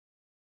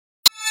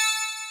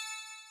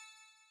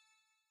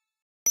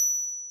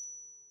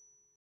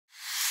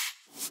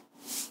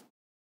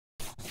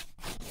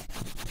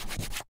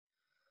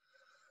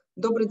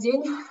Добрый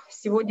день.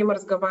 Сегодня мы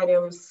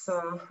разговариваем с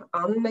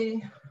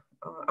Анной.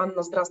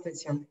 Анна,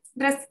 здравствуйте.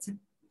 Здравствуйте.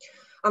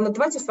 Анна,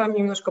 давайте с вами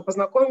немножко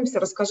познакомимся.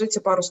 Расскажите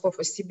пару слов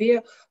о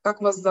себе. Как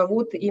вас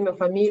зовут, имя,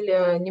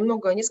 фамилия?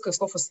 Несколько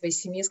слов о своей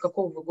семье. Из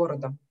какого вы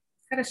города?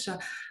 Хорошо.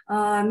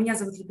 Меня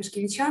зовут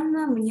Лепешкевич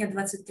Анна, мне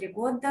 23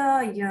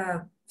 года.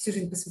 Я всю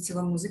жизнь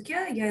посвятила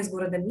музыке. Я из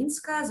города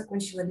Минска,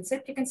 закончила лицей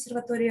при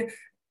Консерватории,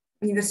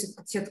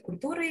 университет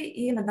культуры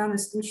и на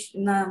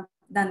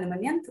данный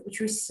момент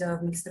учусь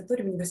в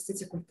магистратуре в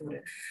университете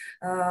культуры.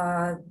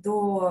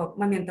 До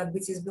момента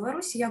отбытия из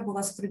Беларуси я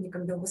была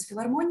сотрудником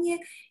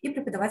филармонии и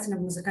преподавателем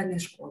в музыкальной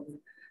школе.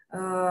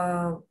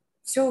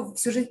 Всю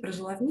жизнь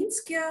прожила в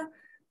Минске.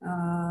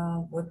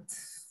 На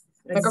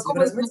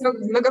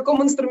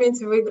каком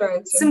инструменте вы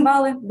играете?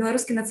 Цимбалы,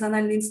 белорусский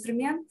национальный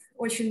инструмент.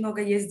 Очень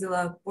много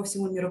ездила по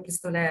всему миру,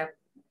 представляя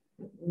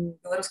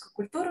белорусскую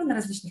культуру на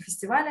различных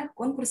фестивалях,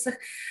 конкурсах.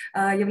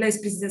 Являюсь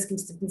президентским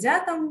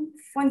стипендиатом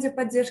в фонде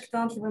поддержки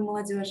талантливой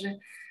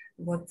молодежи.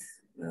 Так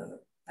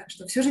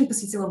что всю жизнь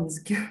посвятила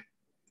музыке.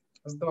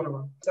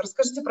 Здорово.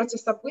 Расскажите про те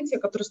события,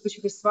 которые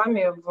случились с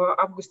вами в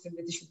августе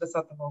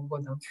 2020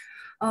 года.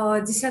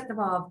 10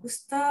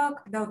 августа,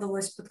 когда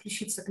удалось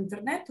подключиться к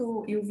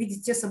интернету и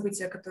увидеть те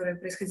события, которые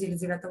происходили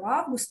 9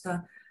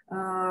 августа.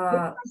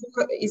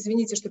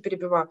 Извините, что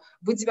перебиваю.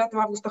 Вы 9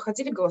 августа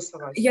ходили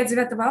голосовать? Я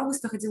 9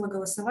 августа ходила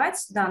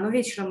голосовать, да, но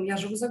вечером я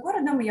живу за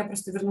городом, и я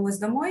просто вернулась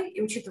домой,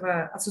 и,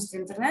 учитывая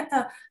отсутствие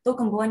интернета,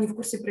 толком была не в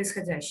курсе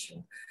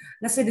происходящего.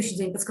 На следующий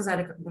день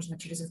подсказали, как можно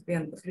через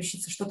VPN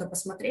подключиться, что-то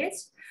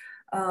посмотреть.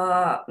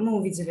 Мы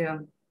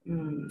увидели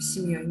с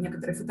семьей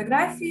некоторые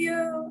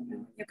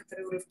фотографии,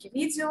 некоторые урывки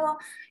видео,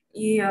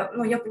 и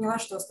я поняла,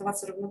 что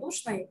оставаться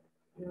равнодушной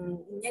у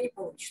меня не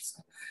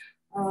получится.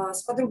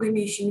 С подругой,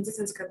 имеющей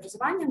медицинское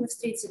образование, мы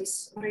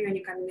встретились в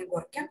районе Каменной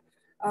Горки.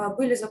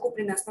 Были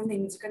закуплены основные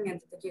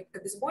медикаменты, такие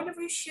как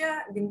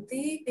обезболивающие,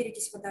 бинты,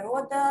 перекись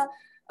водорода,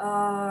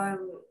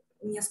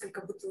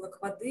 несколько бутылок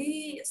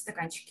воды,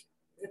 стаканчики,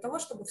 для того,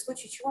 чтобы в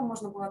случае чего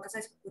можно было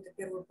оказать какую-то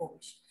первую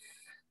помощь.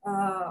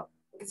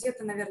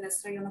 Где-то, наверное,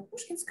 с района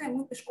Пушкинской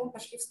мы пешком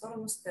пошли в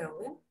сторону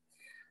Стеллы.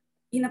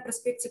 И на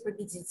проспекте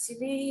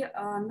Победителей,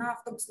 на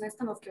автобусной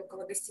остановке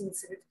около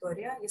гостиницы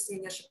 «Виктория», если я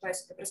не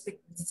ошибаюсь, это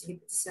проспект Победителей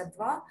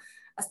 52,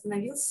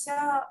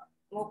 остановился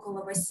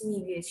около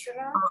 8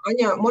 вечера.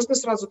 Аня, можно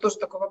сразу тоже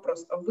такой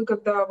вопрос? Вы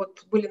когда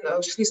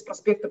шли с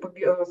проспекта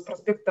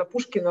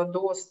Пушкина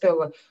до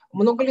Стеллы,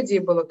 много людей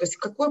было? То есть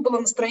какое было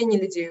настроение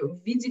людей?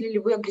 Видели ли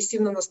вы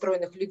агрессивно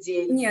настроенных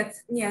людей?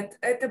 Нет,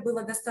 это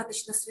было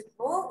достаточно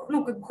светло.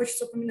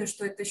 Хочется упомянуть,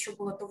 что это еще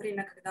было то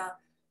время, когда,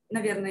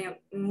 наверное,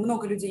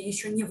 много людей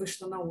еще не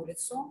вышло на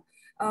улицу.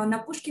 На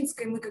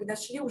Пушкинской мы, когда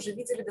шли, уже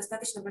видели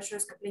достаточно большое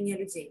скопление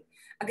людей.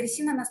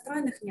 Агрессивно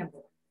настроенных не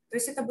было. То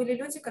есть это были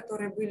люди,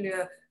 которые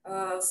были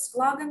с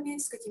флагами,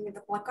 с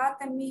какими-то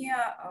плакатами,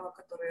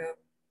 которые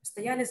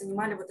стояли,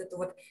 занимали вот эту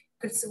вот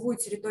кольцевую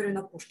территорию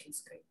на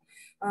Пушкинской.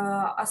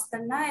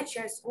 Остальная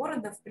часть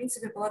города, в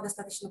принципе, была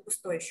достаточно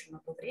пустой еще на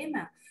то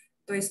время.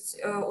 То есть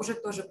уже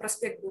тоже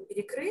проспект был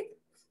перекрыт,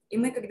 и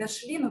мы когда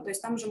шли, то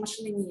есть там уже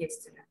машины не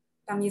ездили.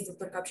 Там ездил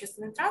только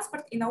общественный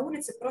транспорт, и на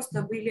улице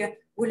просто были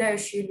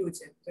гуляющие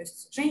люди, то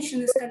есть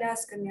женщины с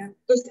колясками.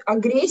 То есть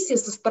агрессия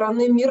со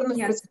стороны мирных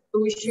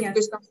протестующих? Нет. То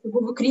есть там,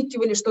 чтобы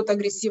выкрикивали что-то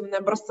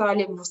агрессивное,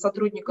 бросали в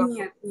сотрудников?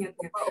 Нет.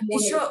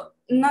 Еще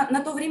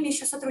на то время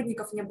еще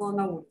сотрудников не было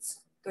на улице.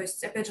 То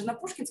есть, опять же, на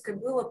Пушкинской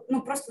было,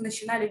 просто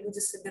начинали люди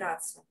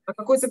собираться.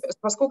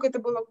 Во сколько это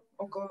было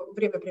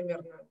время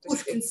примерно?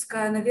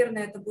 Пушкинская,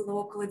 наверное, это было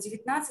около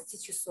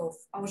 19 часов,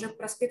 а уже к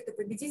проспекту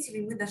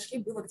Победителей мы дошли,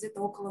 было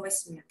где-то около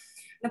 8.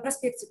 На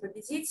проспекте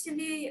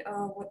Победителей,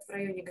 в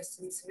районе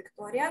гостиницы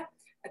 «Виктория»,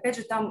 опять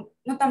же, там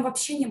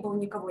вообще не было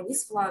никого, ни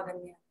с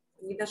флагами,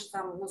 ни даже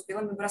там, с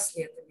белыми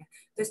браслетами.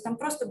 То есть там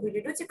просто были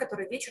люди,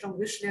 которые вечером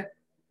вышли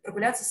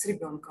прогуляться с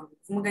ребенком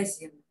в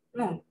магазин.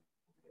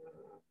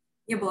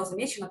 Не было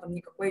замечено там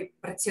никакой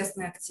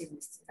протестной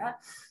активности. Да?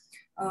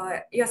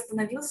 И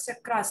остановился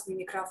красный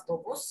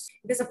микроавтобус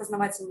без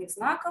опознавательных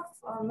знаков,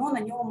 но на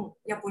нем,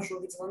 я позже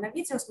увидела на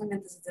видео с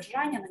момента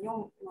задержания, на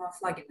нем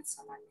флаги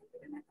национальные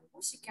были на этом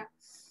бусике.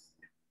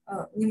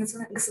 Не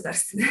национальные,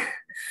 государственные.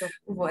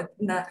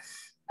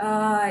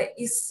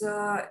 Из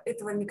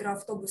этого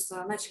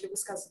микроавтобуса начали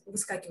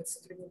выскакивать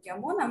сотрудники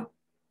ОМОНа.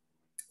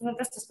 Мы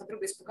просто с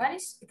подругой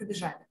испугались и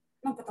побежали.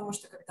 Потому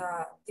что,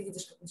 когда ты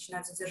видишь, как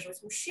начинают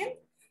задерживать мужчин,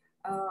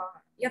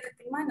 я так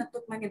понимаю, на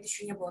тот момент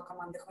еще не было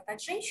команды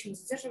хватать женщин,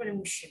 задерживали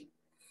мужчин.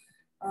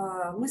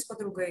 Мы с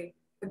подругой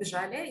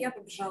побежали, я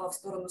побежала в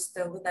сторону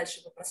Стеллы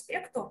дальше по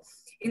проспекту,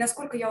 и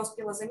насколько я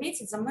успела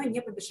заметить, за мной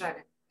не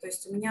побежали. То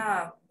есть у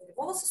меня были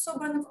волосы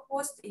собраны в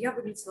хвост, и я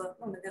выглядела,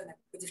 наверное,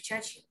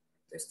 по-девчачьи,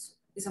 то есть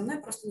и за мной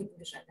просто не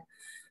побежали.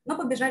 Но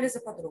побежали за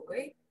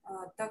подругой,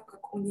 так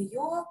как у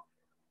нее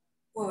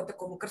по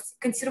такому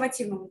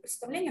консервативному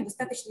представлению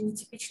достаточно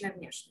нетипичная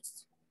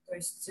внешность. То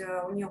есть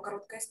у нее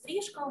короткая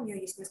стрижка, у нее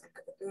есть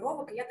несколько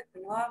татуировок, и я так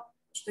поняла,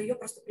 что ее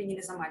просто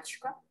приняли за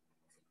мальчика,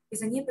 и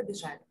за ней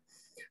побежали.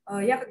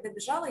 Я когда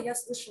бежала, я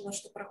слышала,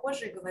 что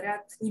прохожие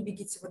говорят: не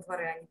бегите во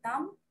дворы, они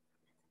там.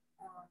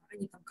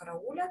 они там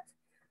караулят,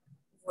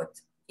 вот.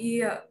 И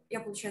я,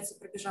 получается,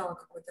 пробежала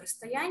какое-то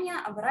расстояние,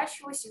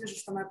 оборачиваюсь и вижу,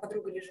 что моя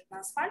подруга лежит на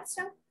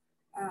асфальте,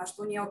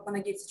 что у нее по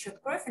ноге течет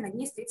кровь, и над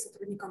ней стоит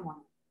сотрудник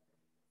ОМОНа.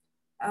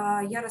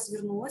 Я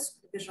развернулась,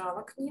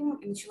 побежала к ним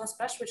и начала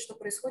спрашивать, что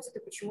происходит и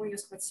почему ее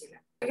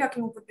схватили. Я к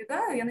нему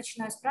подбегаю, я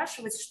начинаю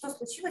спрашивать, что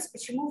случилось,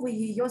 почему вы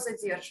ее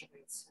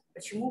задерживаете,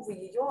 почему вы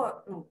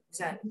ее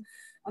взяли.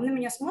 Он на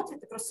меня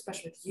смотрит и просто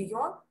спрашивает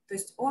ее, то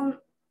есть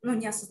он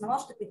не осознавал,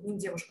 что перед ним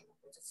девушка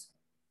находится.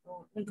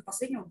 Он до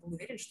последнего был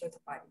уверен, что это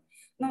парень.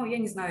 Но я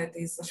не знаю, это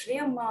из-за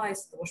шлема,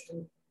 из-за того, что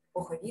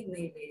плохо видно,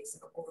 или из-за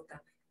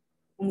какого-то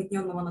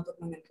умутненного на тот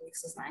момент у них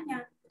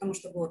сознания, потому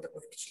что было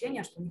такое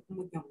впечатление, что у них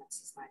умутненное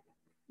сознание.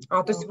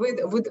 То есть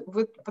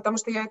вы, потому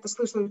что я это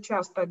слышала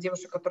часто от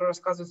девушек, которые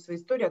рассказывают свои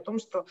истории, о том,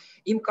 что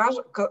им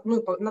кажется,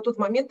 на тот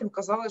момент им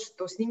казалось,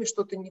 что с ними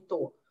что-то не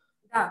то.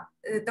 Да,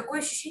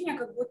 такое ощущение,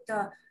 как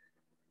будто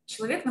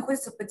человек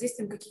находится под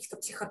действием каких-то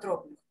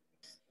психотропных.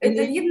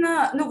 Это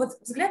видно, вот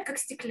взгляд как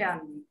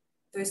стеклянный.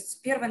 То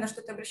есть первое, на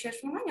что ты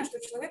обращаешь внимание, что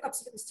у человека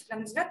абсолютно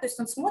стеклянный взгляд, то есть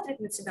он смотрит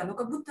на тебя, но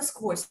как будто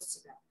сквозь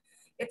тебя.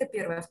 Это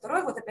первое.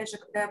 Второе, вот опять же,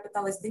 когда я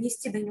пыталась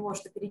донести до него,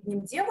 что перед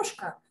ним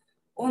девушка,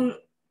 он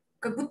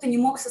как будто не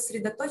мог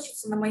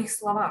сосредоточиться на моих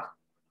словах.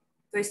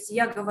 То есть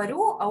я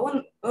говорю, а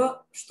он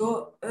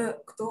что,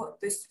 кто,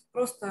 то есть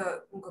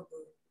просто,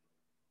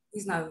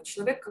 не знаю,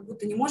 человек как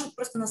будто не может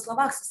просто на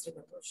словах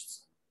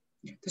сосредоточиться.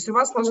 То есть у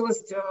вас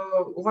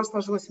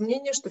сложилось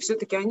мнение, что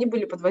все-таки они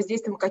были под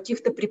воздействием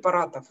каких-то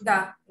препаратов?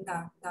 Да,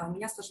 у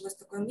меня сложилось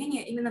такое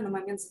мнение именно на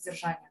момент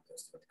задержания, то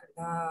есть вот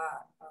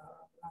когда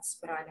нас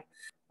брали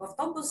в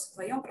автобус,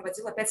 вдвоем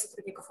проводил опять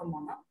сотрудников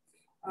ОМОНа.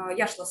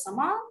 Я шла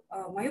сама,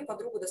 мою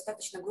подругу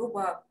достаточно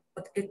грубо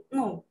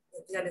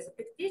взяли за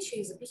предплечье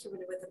и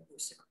запихивали в этот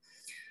бусик.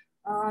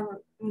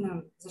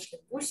 Мы зашли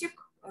в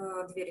бусик,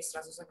 двери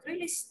сразу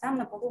закрылись, там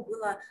на полу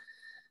было,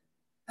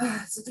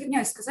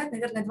 затрудняюсь сказать,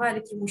 наверное, 2 или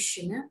 3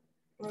 мужчины.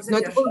 Но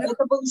это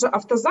был уже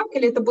автозак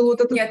или это был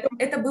вот этот... Нет,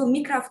 это был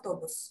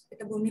микроавтобус.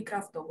 Это был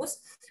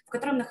микроавтобус, в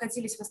котором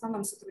находились в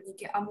основном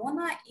сотрудники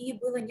ОМОНа, и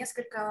было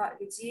несколько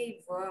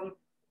людей в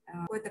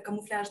какой-то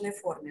камуфляжной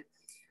форме.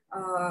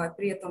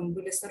 При этом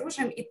были с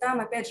оружием, и там,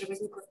 опять же,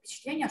 возникло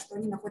впечатление, что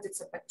они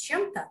находятся под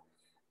чем-то,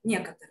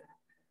 некоторые,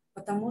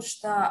 потому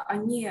что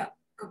они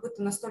как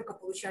будто настолько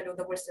получали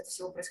удовольствие от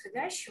всего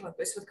происходящего.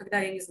 То есть вот когда,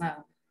 я не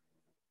знаю,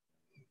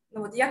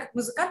 я как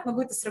музыкант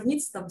могу это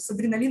сравнить с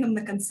адреналином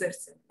на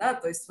концерте, да,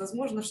 то есть,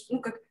 возможно,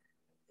 что,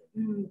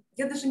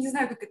 я даже не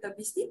знаю, как это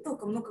объяснить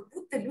толком, но как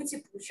будто люди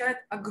получают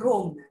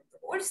огромное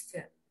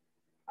удовольствие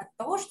от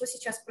того, что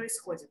сейчас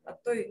происходит,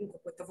 от той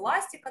какой-то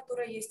власти,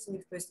 которая есть у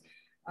них, то есть,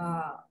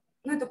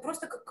 это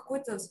просто как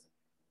какое-то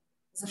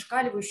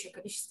зашкаливающее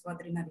количество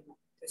адреналина.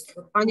 То есть,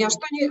 Аня,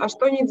 а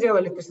что они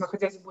делали, то есть,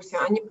 находясь в бусе?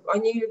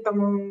 Они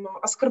там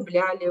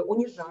оскорбляли,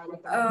 унижали?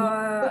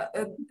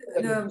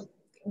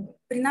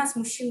 При нас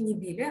мужчин не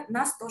били,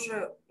 нас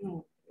тоже,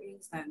 я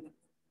не знаю,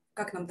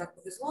 как нам так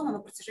повезло, но на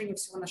протяжении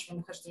всего нашего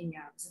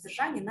нахождения в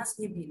задержании нас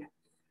не били,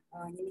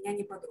 ни меня,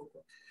 ни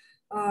подругу.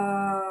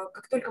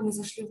 Как только мы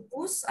зашли в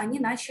бус, они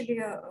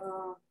начали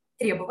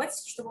требовать,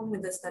 чтобы мы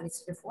достали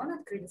телефоны,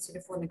 открыли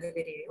телефон и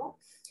галерею.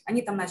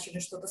 Они там начали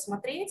что-то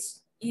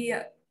смотреть, и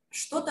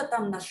что-то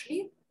там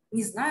нашли,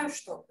 не знаю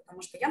что,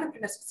 потому что я,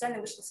 например, специально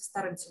вышла со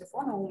старым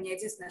телефоном, у меня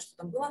единственное, что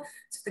там было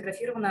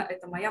сфотографировано,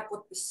 это моя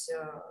подпись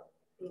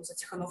за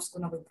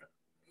Тихановскую на выборах.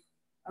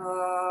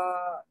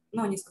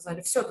 Но они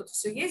сказали, все, тут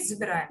все есть,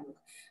 забираем их.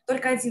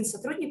 Только один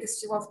сотрудник из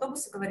всего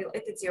автобуса говорил,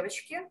 это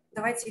девочки,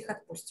 давайте их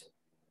отпустим.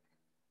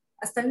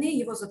 Остальные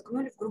его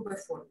заткнули в грубой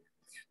форме.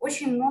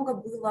 Очень много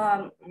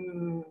было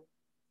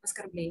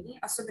оскорблений,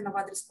 особенно в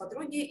адрес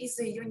подруги,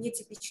 из-за ее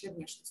нетипичной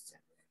внешности.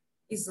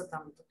 Из-за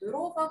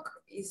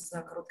татуировок,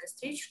 из-за короткой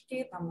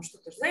стрижки,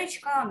 что-то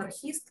зайчка,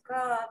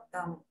 анархистка,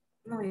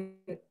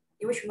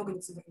 и очень много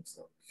нецензурных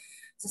слов.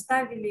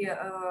 Заставили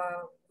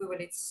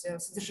вывалить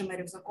содержимое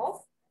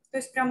рюкзаков, то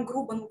есть прям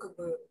грубо,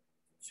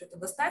 все это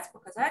достать,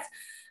 показать.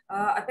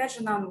 Опять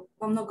же, нам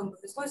во многом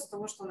повезло из-за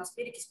того, что у нас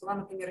перекись была,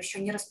 например, еще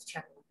не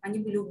распечатана. Они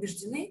были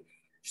убеждены,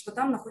 что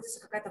там находится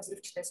какая-то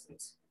взрывчатая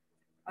смесь.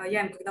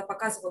 Я им когда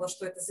показывала,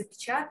 что это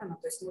запечатано,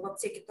 то есть мы в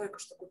аптеке только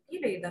что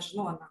купили, и даже,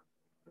 она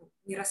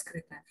не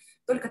раскрытая.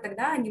 Только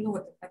тогда они,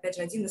 опять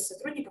же, один из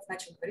сотрудников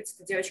начал говорить,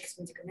 это девочки с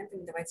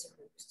медикаментами, давайте их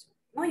выпустим.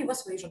 Но его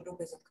свои же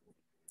грубые заткнули.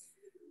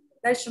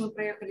 Дальше мы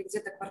проехали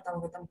где-то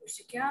квартал в этом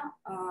бусике,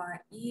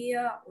 и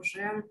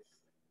уже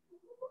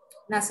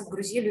нас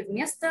отгрузили в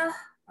место,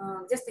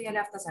 где стояли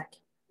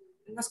автозаки.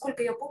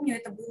 Насколько я помню,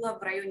 это было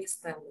в районе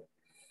Стеллы.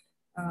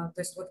 То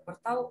есть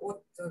квартал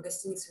от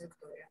гостиницы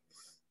 «Виктория».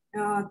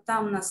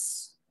 Там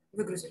нас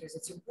выгрузили из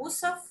этих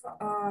бусов.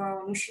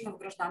 Мужчина в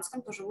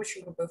гражданском, тоже в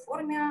очень грубой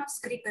форме, с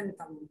криками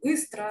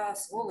 «быстро»,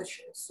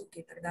 «сволочи», «суки»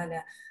 и так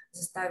далее,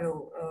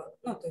 заставил,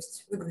 то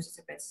есть выгрузить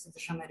опять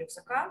содержимое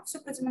рюкзака, все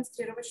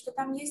продемонстрировать, что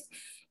там есть,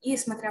 и,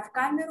 смотря в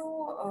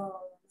камеру,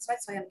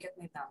 назвать свои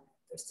анкетные данные.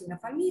 То есть имя,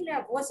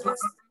 фамилия,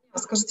 возраст.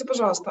 Скажите,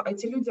 пожалуйста, а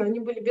эти люди, они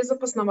были без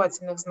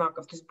опознавательных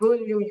знаков? То есть была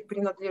ли у них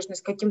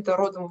принадлежность к каким-то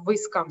родом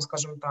войскам,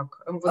 скажем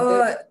так,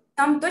 МВД?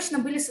 Там точно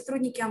были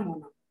сотрудники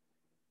ОМОНа.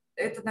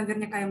 Это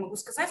наверняка я могу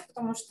сказать,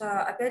 потому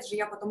что, опять же,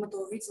 я потом это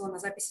увидела на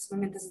записи с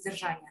момента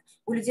задержания.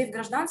 У людей в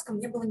гражданском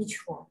не было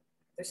ничего.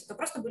 То есть это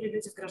просто были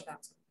люди в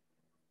гражданском.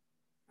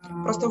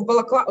 Просто в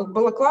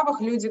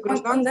балаклавах люди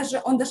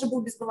гражданские? Он даже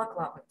был без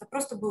балаклавы. Это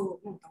просто был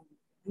там,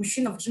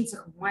 мужчина в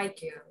джинсах, в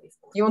майке.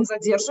 И он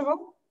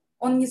задерживал?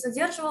 Он не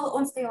задерживал,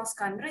 он стоял с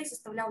камерой и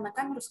заставлял на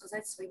камеру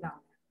сказать свои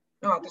данные.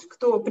 То есть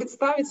кто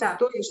представится, Да,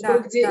 кто и что, да,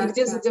 где, да, и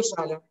где да.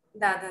 задержали?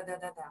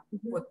 Да.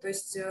 Угу. Вот, то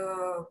есть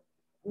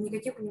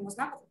никаких у него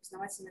знаков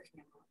опознавательных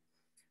не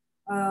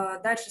было.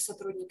 Дальше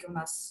сотрудники у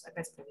нас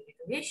опять проверили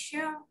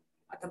вещи,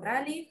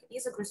 отобрали их и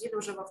загрузили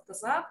уже в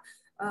автозак.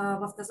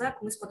 В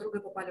автозак мы с подругой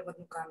попали в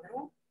одну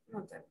камеру.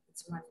 Это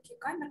эти маленькие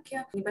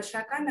камерки.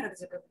 Небольшая камера,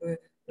 где как бы,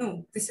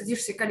 ты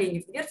садишься, колени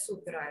в дверцу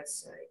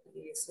упираются,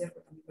 и сверху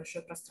там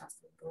небольшое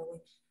пространство над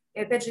головой. И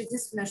опять же,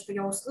 единственное, что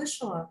я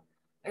услышала,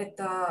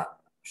 это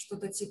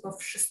что-то типа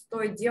в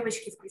 6-й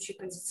девочке включи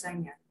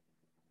кондиционер.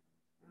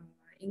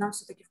 И нам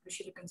все-таки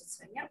включили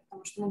кондиционер,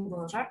 потому что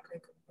было жарко. И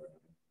как бы...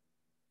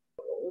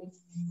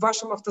 В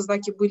вашем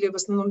автозаке были в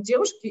основном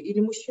девушки или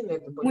мужчины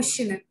это были?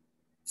 Мужчины.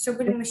 Все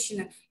были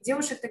мужчины.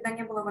 Девушек тогда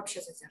не было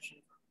вообще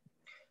задержанных.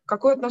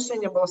 Какое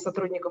отношение было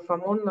сотрудников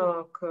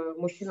ОМОН к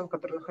мужчинам,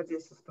 которые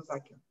находились в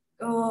автозаке?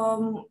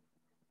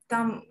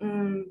 Там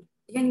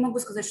я не могу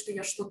сказать, что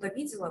я что-то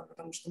видела,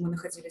 потому что мы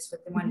находились в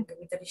этой маленькой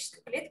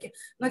металлической клетке,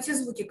 но те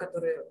звуки,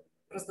 которые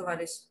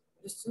раздавались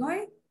за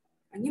стеной,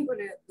 они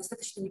были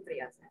достаточно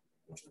неприятные,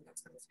 можно так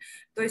сказать.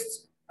 То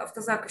есть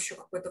автозак еще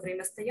какое-то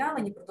время стоял,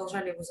 они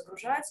продолжали его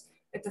загружать.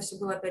 Это все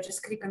было, опять же,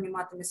 с криками,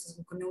 матами, со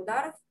звуками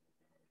ударов.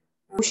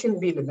 Мужчин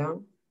били, да?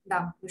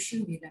 Да,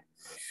 мужчин били.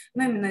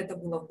 Но именно это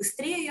было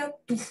быстрее,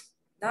 туф,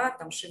 да,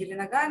 там шевели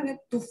ногами,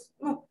 туф,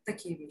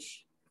 такие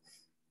вещи.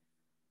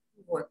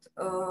 Вот.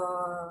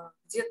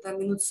 Где-то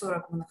минут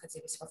 40 мы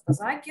находились в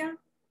автозаке,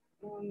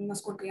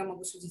 насколько я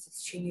могу судить о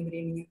течение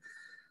времени.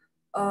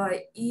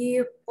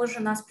 И позже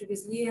нас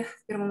привезли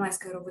в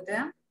Первомайское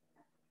РУВД.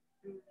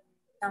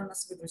 Там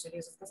нас выгрузили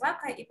из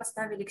автозака и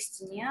поставили к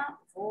стене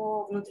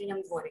во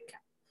внутреннем дворике.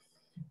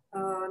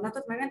 На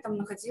тот момент там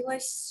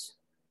находилось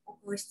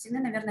около стены,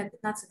 наверное,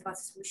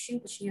 15-20 мужчин,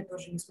 точнее я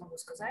тоже не смогу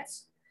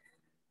сказать.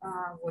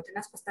 Вот. И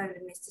нас поставили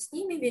вместе с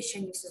ними, вещи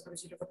они все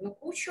сгрузили в одну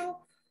кучу.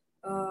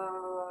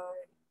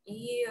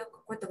 И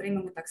какое-то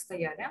время мы так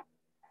стояли.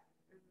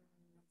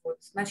 Вот.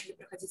 Начали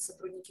проходить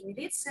сотрудники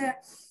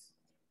милиции.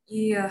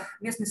 И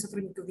местные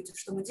сотрудники, увидев,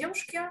 что мы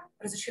девушки,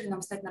 разрешили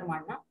нам стать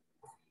нормально.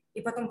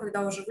 И потом,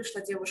 когда уже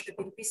вышла девушка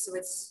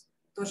переписывать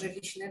тоже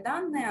личные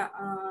данные,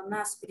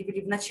 нас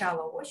перевели в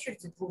начало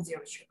очереди 2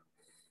 девочек.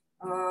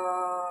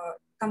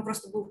 Там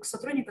просто был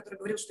сотрудник, который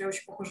говорил, что я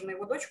очень похожа на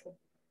его дочку.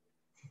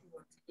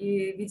 Вот.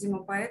 И,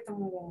 видимо,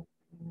 поэтому...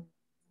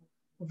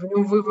 В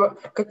нем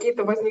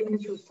какие-то возникли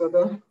чувства,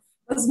 да?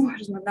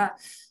 Возможно,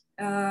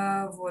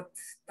 да. Вот.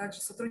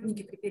 Также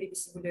сотрудники при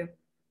переписи были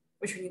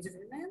очень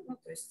удивлены.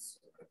 То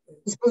есть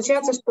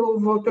получается, что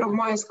в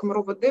Первомайском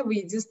РУВД вы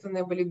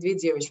единственные были 2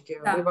 девочки,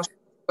 да.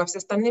 а все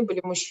остальные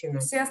были мужчины?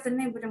 Все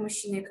остальные были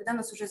мужчины. И когда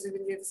нас уже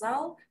завели в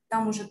зал,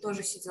 там уже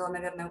тоже сидело,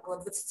 наверное, около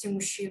 20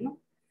 мужчин.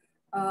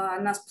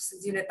 Нас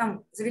посадили,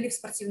 там завели в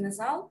спортивный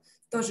зал,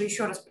 тоже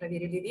еще раз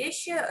проверили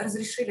вещи,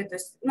 разрешили, то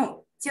есть,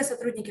 те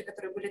сотрудники,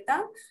 которые были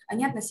там,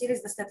 они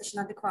относились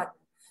достаточно адекватно.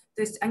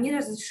 То есть они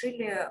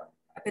разрешили,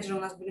 опять же, у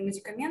нас были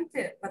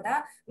медикаменты,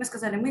 вода, мы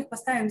сказали, мы их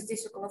поставим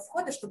здесь около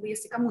входа, чтобы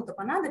если кому-то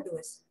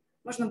понадобилось,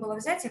 можно было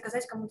взять и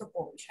оказать кому-то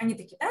помощь. Они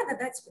такие,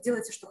 да, типа,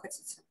 делайте, что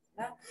хотите.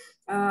 Да?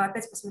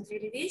 Опять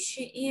посмотрели вещи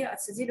и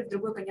отсадили в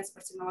другой конец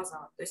спортивного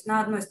зала. То есть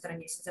на одной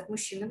стороне сидят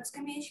мужчины на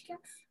скамеечке,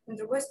 на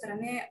другой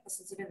стороне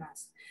посадили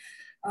нас.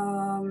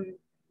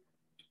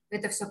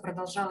 Это все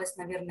продолжалось,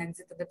 наверное,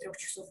 где-то до 3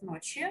 часов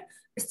ночи.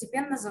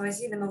 Постепенно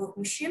завозили новых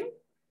мужчин.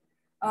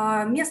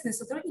 Местные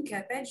сотрудники,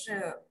 опять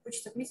же,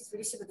 хочется отметить,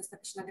 вели себя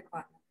достаточно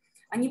адекватно.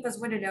 Они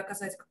позволили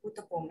оказать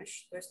какую-то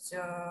помощь. То есть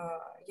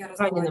я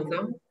раздала... Раненым,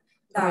 да?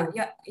 Да,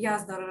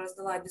 я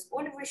раздала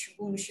обезболивающее.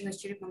 Был мужчина с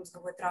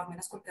черепно-мозговой травмой.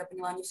 Насколько я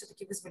поняла, они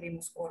все-таки вызвали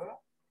ему скорую.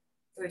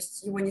 То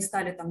есть его не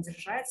стали там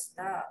держать,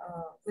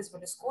 да,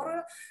 вызвали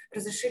скорую,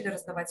 разрешили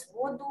раздавать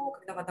воду.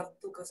 Когда вода в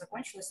бутылках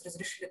закончилась,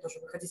 разрешили тоже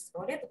выходить в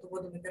туалет, эту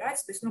воду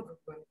набирать. То есть,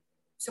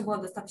 все было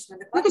достаточно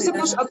адекватно. То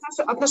есть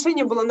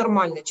отношение было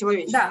нормальное,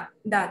 человеческое.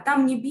 Да,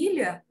 там не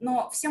били,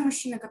 но все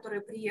мужчины, которые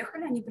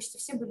приехали, они почти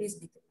все были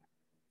избиты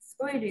в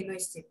той или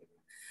иной степени.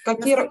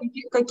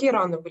 Какие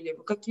раны были?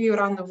 Какие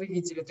раны вы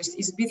видели? То есть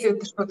избитые,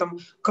 это что там,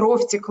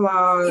 кровь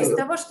текла? Из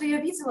того, что я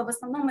видела, в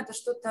основном это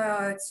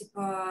что-то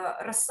типа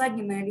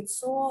рассадненное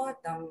лицо,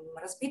 там,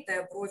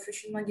 разбитая бровь.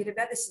 Очень многие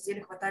ребята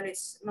сидели,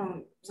 хватались,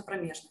 за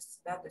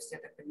промежность, да, то есть, я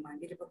так понимаю,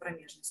 били по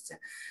промежности.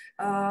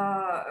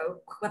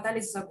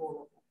 Хватались за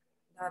голову,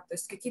 да, то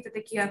есть какие-то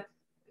такие,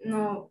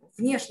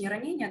 внешние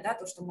ранения, да,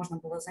 то, что можно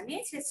было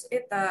заметить,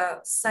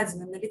 это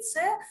ссадины на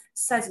лице,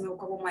 ссадины у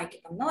кого майки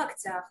там на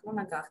локтях, на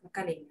ногах, на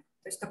коленях.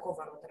 То есть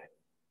такого рода ранения.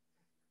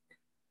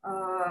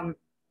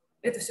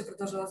 Это все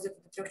продолжалось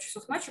где-то до 3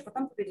 часов ночи,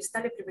 потом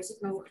перестали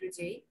привозить новых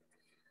людей.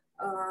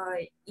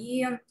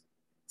 И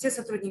те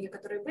сотрудники,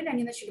 которые были,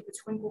 они начали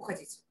потихоньку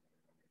уходить.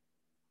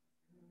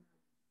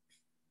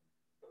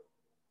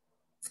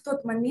 В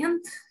тот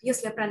момент,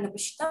 если я правильно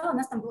посчитала, у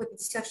нас там было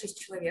 56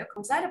 человек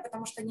в зале,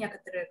 потому что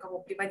некоторые, кого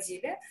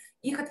приводили,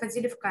 их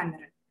отводили в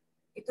камеры.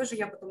 И тоже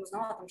я потом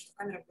узнала о том, что в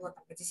камерах было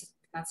там по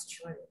 10-15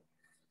 человек.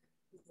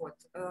 Вот.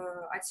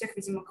 А тех,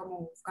 видимо,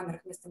 кому в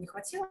камерах места не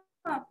хватило,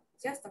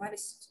 те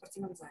оставались в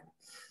спортивном зале.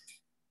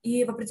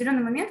 И в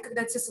определенный момент,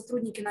 когда те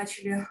сотрудники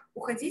начали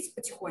уходить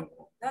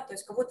потихоньку, да, то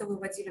есть кого-то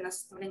выводили на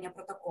составление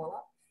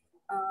протокола,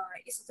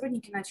 и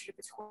сотрудники начали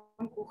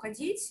потихоньку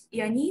уходить, и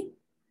они,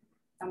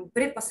 там,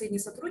 предпоследний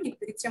сотрудник,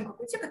 перед тем, как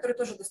уйти, который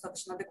тоже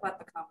достаточно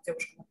адекватно к нам, к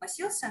девушкам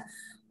относился,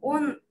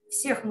 он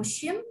всех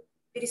мужчин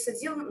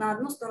пересадил на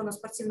одну сторону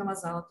спортивного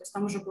зала. То есть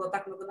там уже было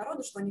так много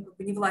народу, что они как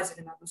бы не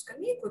влазили на одну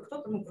скамейку, и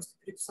кто-то, ну, просто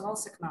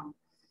перетусовался к нам.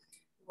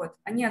 Вот.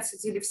 Они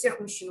отсадили всех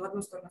мужчин в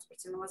одну сторону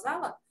спортивного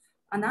зала,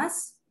 а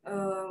нас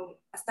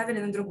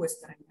оставили на другой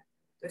стороне.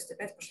 То есть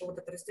опять пошло вот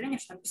это разделение,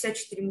 что там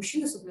 54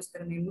 мужчины с одной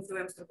стороны, и мы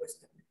вдвоем с другой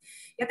стороны.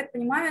 Я так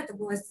понимаю, это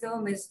было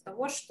сделано из-за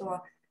того,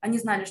 что они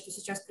знали, что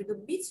сейчас придут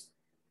бить,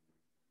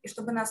 и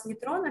чтобы нас не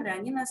тронули,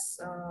 они нас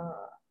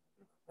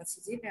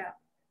отсадили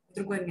в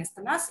другое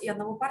место. Нас и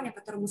одного парня,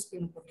 которому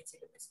спину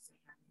повредили при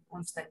задержании.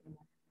 Он встать не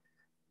мог.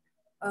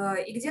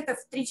 И где-то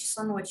в 3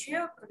 часа ночи,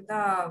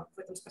 когда в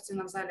этом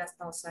спортивном зале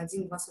остался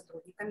 1-2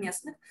 сотрудника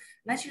местных,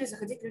 начали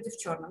заходить люди в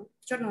черном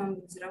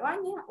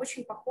обмундировании,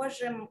 очень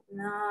похожим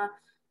на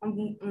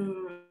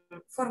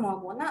форму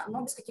ОМОНа,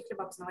 но без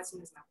каких-либо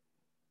опознавательных знаков.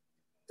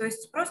 То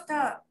есть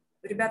просто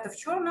ребята в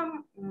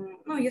черном,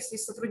 ну, если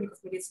из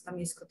сотрудников милиции там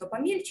есть кто-то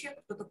помельче,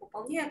 кто-то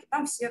пополнее, то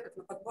там все, как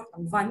на подбор,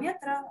 там 2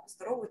 метра,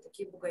 здоровые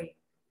такие бугаи.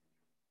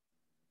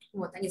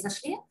 Вот, они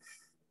зашли.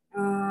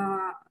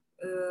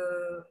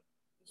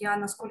 Я,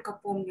 насколько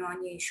помню,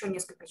 они еще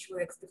несколько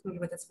человек впихнули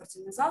в этот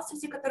спортивный зал,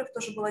 среди которых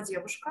тоже была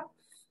девушка.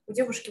 У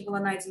девушки была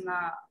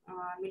найдена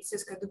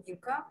милицейская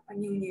дубинка.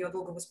 Они у нее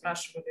долго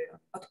выспрашивали,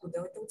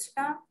 откуда это у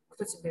тебя,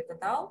 кто тебе это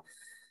дал.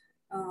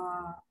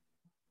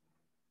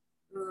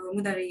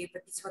 Мы дали ей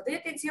попить воды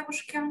этой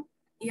девушке,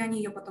 и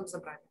они ее потом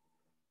забрали.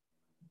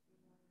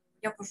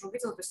 Я позже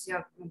увидела, то есть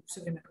я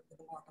все время как бы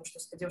думала о том, что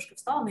эта девушка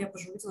встала, но я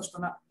позже увидела, что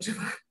она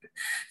жива.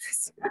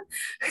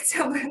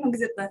 Хотя бы, ну,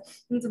 где-то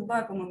минуты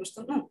 2, по-моему,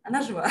 что, ну,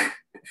 она жива.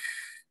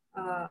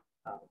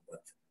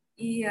 Вот.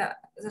 И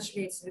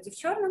зашли эти люди в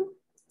черном,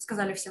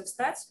 сказали всем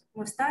встать,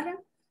 мы встали,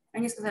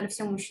 они сказали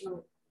всем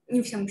мужчинам,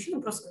 не всем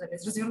мужчинам, просто сказали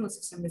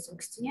развернуться всем лицом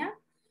к стене.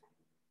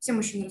 Все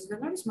мужчины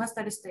развернулись, мы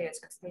остались стоять,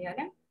 как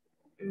стояли.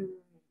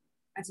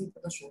 Один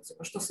подошел,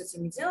 типа, что с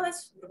этими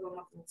делать, другой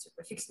махнул,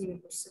 типа, фиг с ними,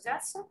 пусть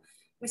садятся.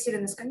 Мы сели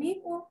на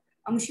скамейку,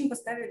 а мужчин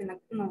поставили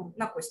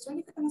на кости, у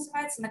них это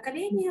называется, на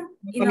колени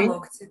и на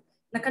локти.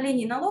 На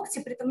колени и на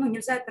локти, при этом, ну,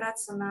 нельзя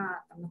опираться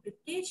на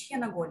предплечье,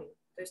 на голень.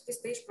 То есть ты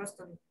стоишь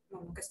просто,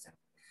 ну, на костях.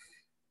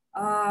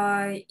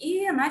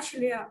 И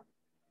начали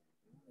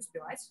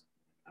избивать.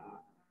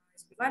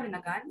 Избивали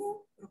ногами,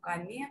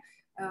 руками.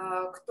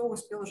 Кто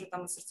успел уже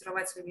там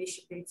сортировать свои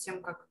вещи перед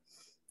тем, как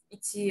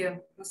идти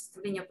на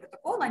составление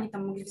протокола, они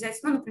там могли взять,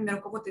 ну, например,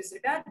 у кого-то из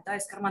ребят, да,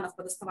 из карманов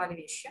подоставали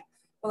вещи,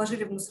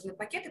 положили в мусорный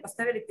пакет и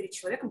поставили перед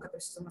человеком, который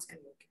сидел на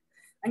скамейке.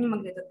 Они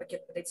могли этот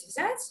пакет подойти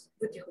взять,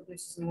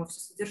 вытряхнуть из него все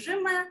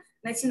содержимое,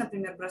 найти,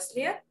 например,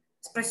 браслет,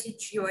 спросить,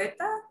 чье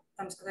это,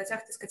 там сказать,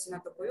 ах ты,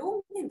 скотина, такой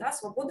умный, да,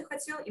 свободы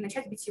хотел, и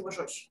начать бить его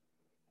жестче.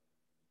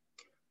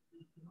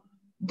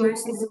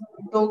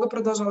 Долго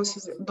продолжались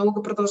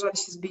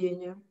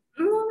избиения?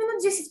 Ну,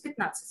 минут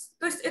 10-15.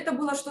 То есть это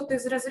было что-то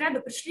из разряда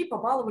пришли,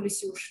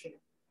 побаловались и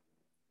ушли.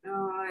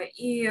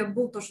 И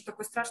был тоже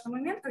такой страшный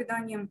момент, когда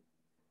они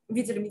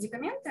видели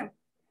медикаменты,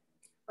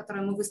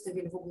 которые мы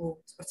выставили в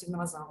углу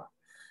спортивного зала,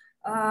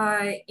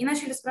 и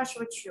начали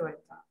спрашивать, что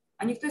это.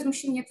 А никто из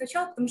мужчин не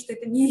отвечал, потому что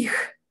это не их,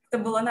 это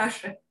было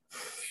наше.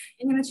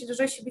 И они начали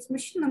жестче бить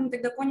мужчин, но мы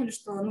тогда поняли,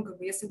 что, ну, как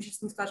бы, если мы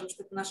сейчас не скажем,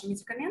 что это наши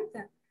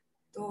медикаменты,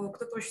 то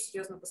кто-то очень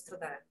серьезно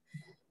пострадает.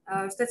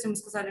 Кстати, мы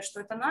сказали, что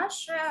это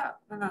наше,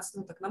 на нас,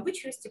 ну, так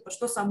набычились, типа,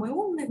 что самые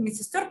умные, в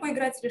медсестер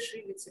поиграть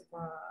решили,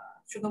 типа,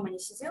 что дома не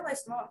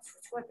сиделось, но,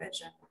 опять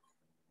же,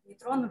 не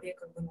тронули,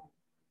 как бы, ну.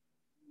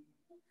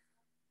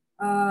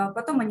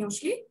 Потом они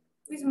ушли,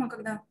 видимо,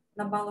 когда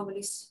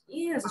набаловались,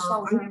 и зашла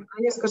уже...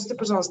 Аня, скажите,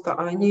 пожалуйста,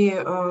 они,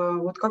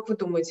 вот как вы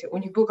думаете, у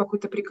них был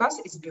какой-то приказ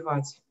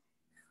избивать?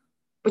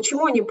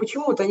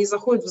 Почему-то они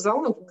заходят в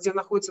зал, где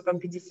находится там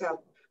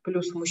 50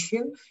 плюс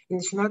мужчин, и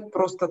начинают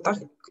просто так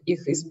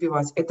их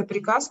избивать? Это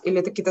приказ или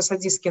это какие-то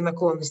садистские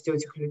наклонности у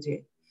этих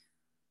людей?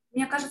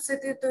 Мне кажется,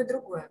 это и то, и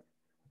другое.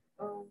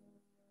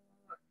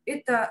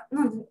 Это,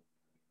 ну,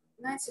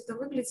 знаете, это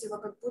выглядело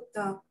как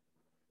будто...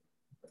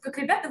 Как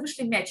ребята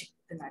вышли мячик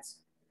попинать,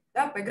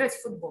 да, поиграть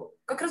в футбол,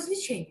 как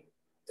развлечение.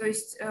 То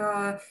есть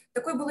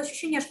такое было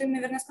ощущение, что им,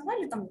 наверное,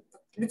 сказали, там,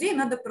 людей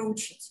надо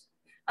проучить.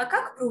 А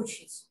как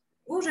проучить?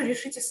 Вы уже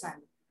решите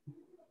сами.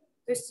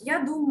 То есть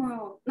я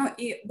думаю, ну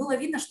и было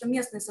видно, что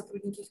местные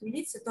сотрудники их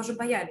милиции тоже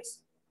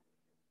боялись.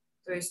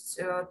 То есть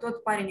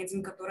тот парень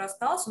один, который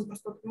остался, он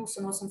просто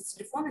уткнулся носом в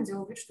телефон и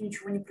делал вид, что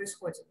ничего не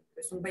происходит.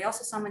 То есть он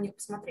боялся сам на них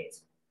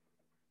посмотреть.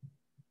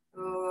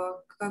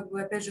 Как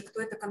бы, опять же,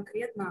 кто это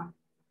конкретно?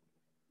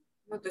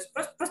 Ну, то есть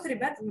просто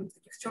ребята в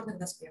таких черных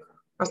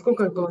доспехах.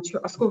 Сколько их было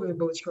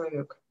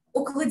человек?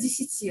 Около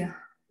 10,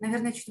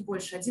 наверное, чуть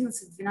больше, 11-12,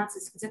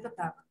 где-то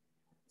так.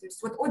 То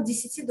есть вот от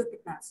 10 до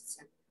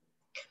 15.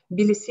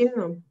 Били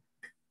сильно?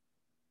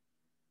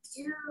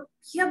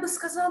 Я бы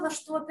сказала,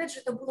 что, опять же,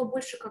 это было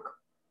больше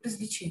как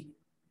развлечение.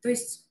 То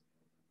есть,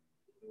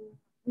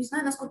 не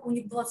знаю, насколько у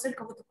них была цель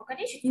кого-то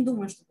покалечить, не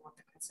думаю, что была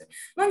такая цель.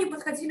 Но они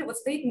подходили, вот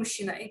стоит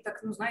мужчина и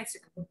так, ну, знаете,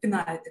 как бы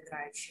пинает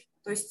играющих.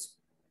 То есть,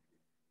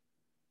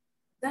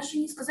 даже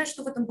не сказать,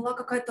 что в этом была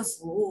какая-то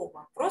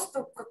злоба.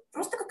 Просто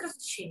как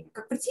развлечение.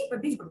 Как прийти и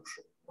побить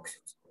грушу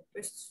боксерскую. То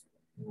есть,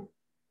 ну,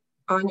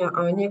 Аня,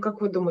 а они,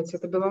 как вы думаете,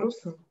 это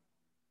белорусы?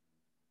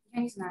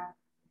 я не знаю.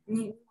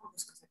 Не могу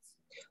сказать.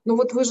 Ну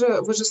вот вы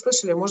же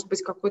слышали, может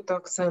быть, какой-то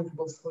акцент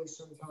был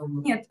слышен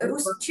там. Нет,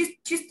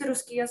 чистый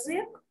русский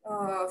язык,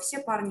 все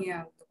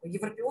парни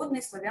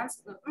европеодные,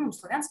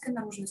 славянской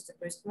наружности,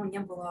 то есть не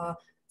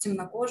было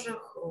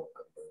темнокожих,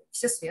 как бы,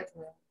 все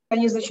светлые.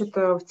 Они, значит,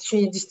 в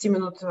течение 10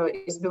 минут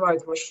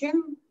избивают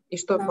мужчин, и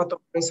что Да. потом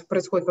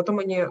происходит? Потом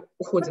они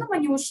уходят. Потом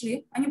они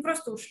ушли, они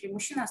просто ушли.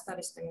 Мужчины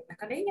остались стоять на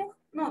коленях,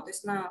 то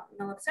есть на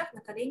локтях,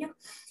 на коленях,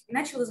 и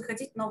начала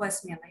заходить новая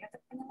смена, я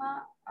так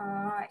поняла.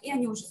 И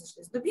они уже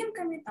зашли с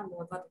дубинками, там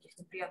было 2 таких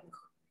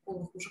неприятных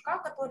полных мужика,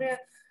 которые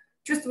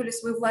чувствовали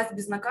свою власть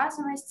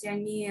безнаказанность, и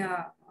они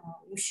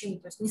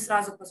мужчин, то есть не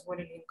сразу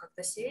позволили им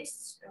как-то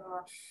сесть.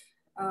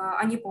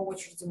 Они по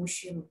очереди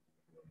мужчин,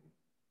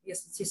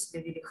 если те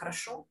себя вели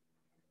хорошо,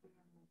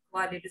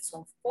 клали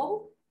лицом в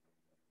пол,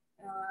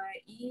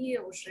 и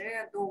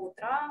уже до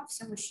утра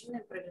все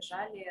мужчины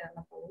пролежали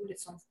на полу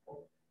лицом в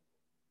пол.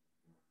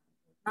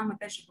 Нам,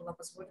 опять же, было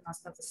позволено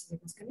остаться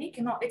сидеть на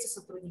скамейке, но эти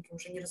сотрудники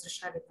уже не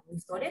разрешали там, ни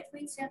в туалет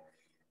выйти,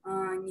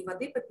 ни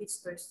воды попить,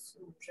 то есть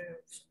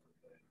уже все.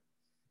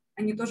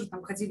 Они тоже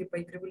там ходили,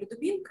 поигрывали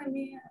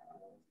дубинками,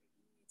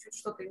 чуть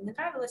что-то им не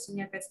нравилось,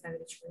 они опять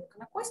ставили человека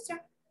на кости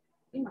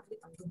и могли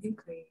там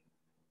дубинкой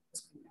по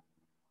спине.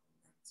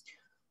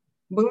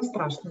 Было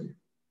страшно.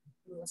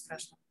 Было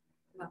страшно,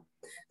 да.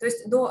 То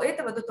есть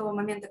до того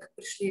момента, как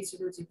пришли эти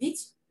люди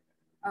бить,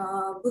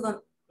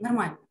 было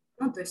нормально.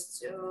 То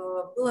есть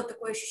было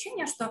такое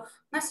ощущение, что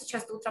нас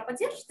сейчас до утра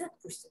поддержат и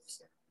отпустят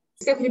всех.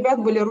 У всех ребят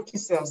были руки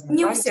связаны.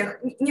 Не у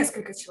всех,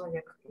 несколько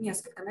человек,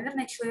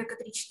 наверное, человека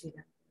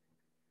 3-4.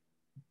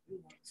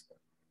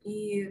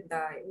 И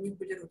да, у них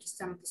были руки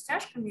стянуты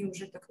стяжками, и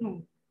уже так,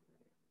 то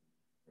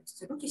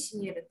есть руки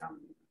синели, там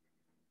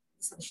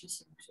достаточно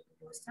сильно все это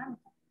было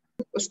стянуто.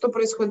 Что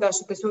происходит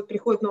дальше? То есть вот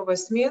приходит новая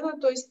смена,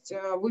 то есть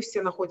вы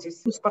все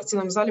находитесь в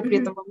спортивном зале, при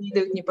этом вам не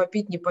дают ни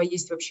попить, ни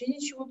поесть, вообще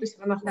ничего, то есть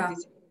вы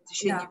находитесь в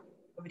течение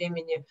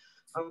времени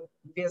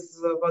без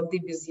воды,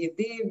 без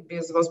еды,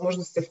 без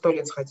возможности в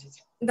туалет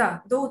сходить.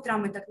 Да, до утра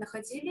мы так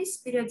находились,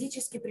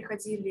 периодически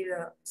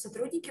приходили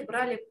сотрудники,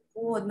 брали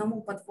по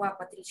 1, по 2,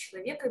 по 3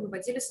 человека и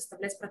выводили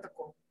составлять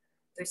протокол.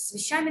 То есть с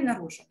вещами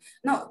наружу.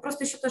 Но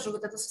просто еще тоже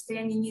вот это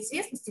состояние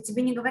неизвестности,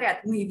 тебе не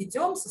говорят, мы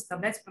ведем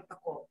составлять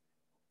протокол.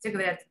 Тебе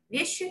говорят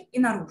вещи и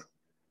наружу.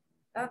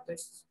 Да, то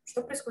есть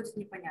что происходит,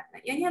 непонятно.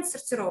 И они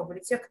отсортировали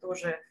тех, кто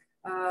уже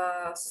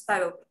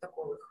составил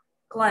протокол, их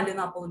клали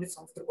на пол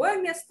лицом в другое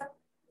место,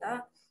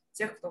 да,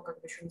 тех, кто как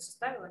бы еще не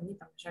составил, они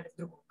там лежали в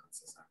другом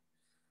конце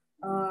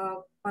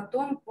зала.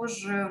 Потом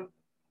позже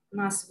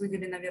нас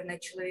вывели, наверное,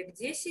 человек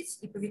 10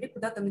 и повели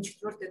куда-то на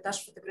 4-й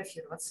этаж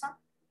фотографироваться.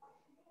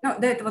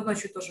 До этого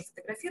ночью тоже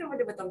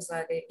фотографировали в этом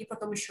зале, и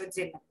потом еще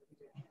отдельно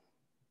повели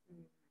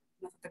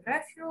на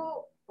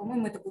фотографию.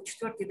 По-моему, это был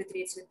 4-й или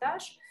 3-й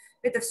этаж.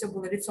 Это все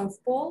было лицом в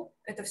пол,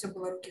 это все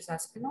было руки за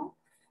спину.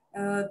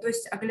 То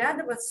есть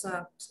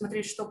оглядываться,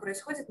 смотреть, что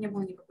происходит, не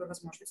было никакой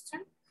возможности.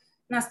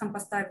 Нас там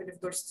поставили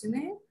вдоль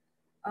стены,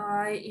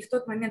 и в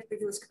тот момент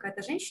появилась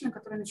какая-то женщина,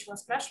 которая начала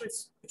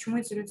спрашивать, почему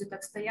эти люди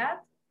так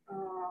стоят,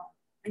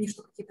 они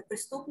что, какие-то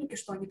преступники,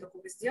 что они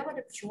такого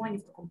сделали, почему они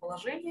в таком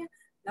положении.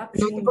 Да,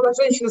 почему это была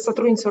женщина,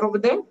 сотрудница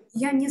РУВД?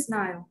 Я не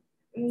знаю,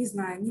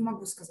 не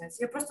могу сказать.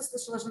 Я просто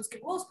слышала женский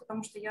голос,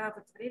 потому что я в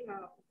это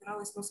время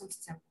упиралась носом в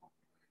стенку.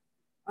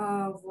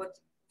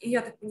 Вот. И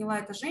я так поняла,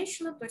 это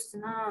женщина, то есть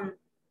она...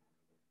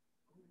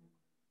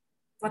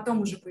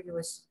 Потом уже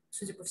появилась,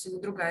 судя по всему,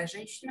 другая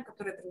женщина,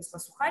 которая принесла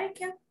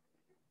сухарики,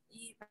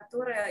 и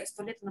которая из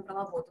туалета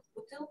набрала воду в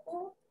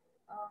бутылку,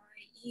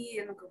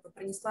 и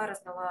принесла,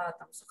 раздала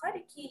там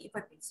сухарики и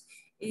попить.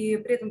 И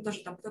при этом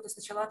тоже там кто-то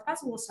сначала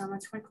отказывался, она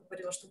тихонько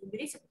говорила, что вы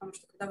берите, потому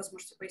что когда вы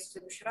сможете поесть в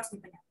следующий раз,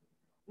 непонятно.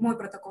 Мой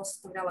протокол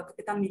составляла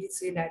капитан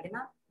милиции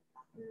Лялина,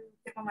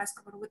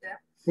 Первомайского РУВД.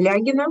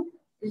 Лягина?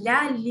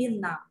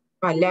 Лялина.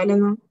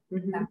 Лялина.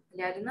 Да,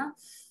 Лялина.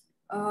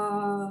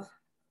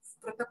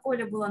 В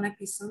протоколе было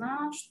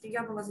написано, что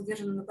я была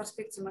задержана на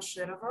проспекте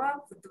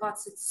Машерова в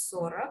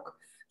 20:40,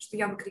 что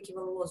я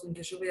выкрикивала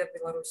лозунги «Живая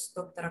Беларусь»,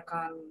 «Стоп,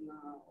 таракан»,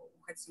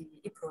 «Уходи»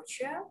 и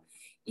прочее.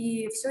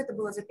 И все это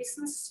было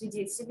записано с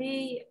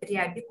свидетелей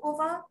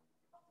Рябикова,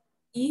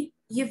 и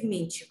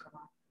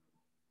Евменчикова.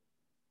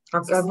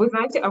 А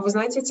вы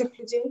знаете этих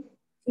людей?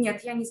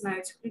 Нет, я не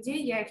знаю этих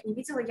людей, я их не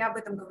видела, я об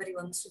этом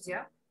говорила на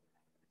суде.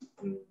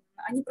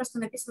 Они просто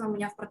написаны у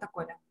меня в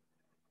протоколе.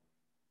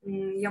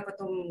 Я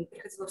потом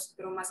приходила в суд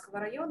Первомайского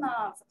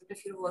района,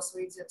 фотографировала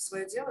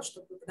свое дело,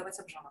 чтобы подавать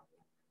обжалование.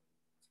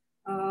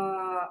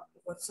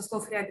 Вот, со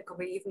слов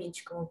Рябикова и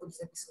Евменчикова буду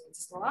записывать эти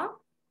слова,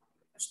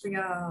 что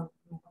я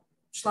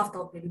шла в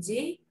толпе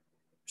людей,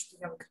 что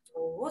я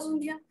выкрикивала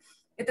лозунги.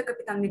 Эта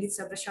капитан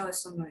милиции обращалась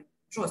со мной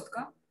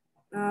жестко.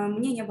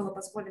 Мне не было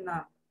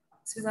позволено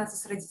связаться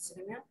с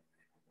родителями.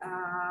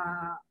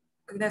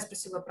 Когда я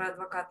спросила про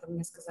адвоката,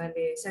 мне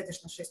сказали,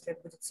 сядешь на 6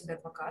 лет, будет тебе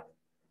адвокат.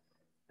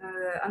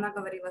 Она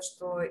говорила,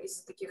 что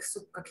из-за таких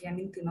суп, как я,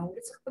 менты на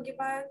улицах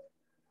погибают,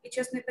 и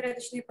честные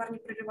порядочные парни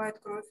проливают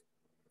кровь.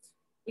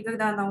 И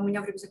когда она у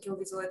меня в рюкзаке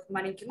увидела этот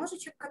маленький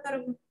ножичек,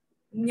 которым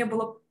мне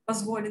было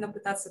позволено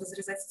пытаться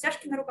разрезать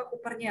стяжки на руках у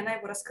парней, она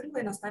его раскрыла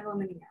и наставила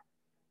на меня.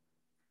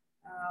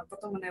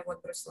 Потом она его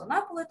отбросила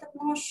на пол, этот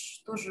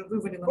нож, тоже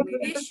вывалила мои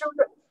вещи.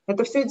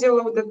 Это все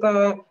делала вот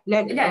это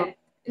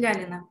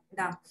Лялина,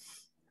 да.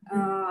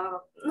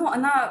 Ну,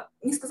 она,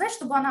 не сказать,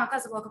 чтобы она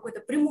оказывала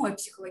какое-то прямое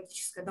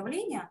психологическое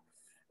давление,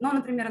 но,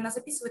 например, она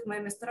записывает мое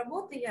место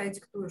работы, я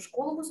диктую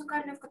школу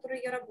музыкальную, в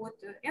которой я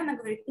работаю, и она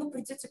говорит, ну,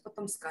 придете,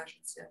 потом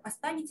скажете,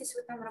 останетесь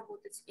вы там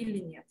работать или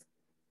нет.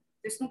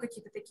 То есть, ну,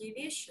 какие-то такие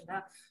вещи,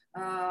 да.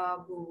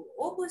 Был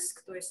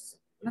обыск, то есть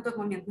на тот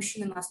момент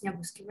мужчины нас не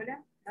обыскивали,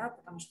 да,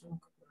 потому что, ну,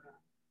 как бы,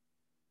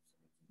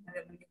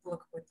 наверное, не было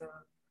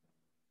какой-то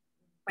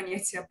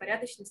понятия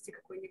порядочности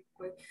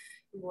какой-никакой.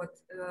 Вот.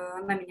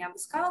 Она меня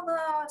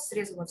обыскала,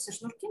 срезала все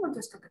шнурки, ну, то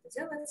есть как это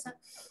делается.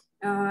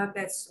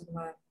 Опять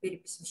была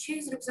перепись вещей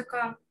из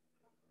рюкзака.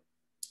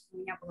 У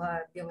меня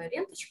была белая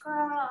ленточка,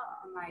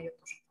 она ее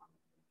тоже там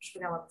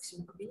швыряла по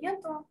всему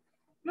кабинету.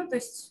 Ну, то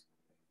есть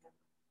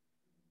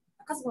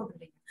оказывала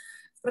давление.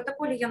 В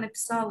протоколе я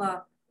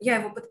написала, я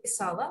его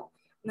подписала,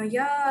 но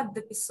я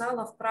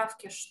дописала в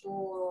правке,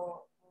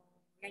 что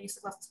я не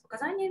согласна с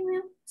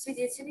показаниями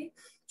свидетелей,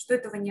 что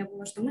этого не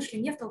было, что мы шли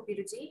не в толпе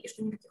людей и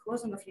что никаких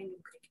лозунгов я не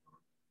выкрикивала.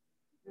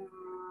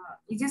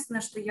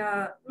 Единственное, что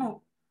я,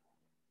 ну,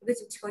 под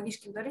этим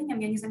психологическим давлением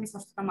я не заметила,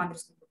 что там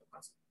адрес не был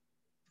указан,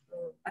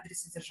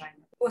 адрес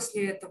задержания.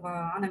 После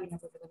этого она меня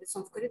вывела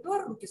лицом в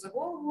коридор, руки за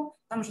голову,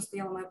 там уже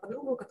стояла моя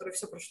подруга, у которой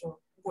все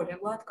прошло более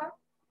гладко,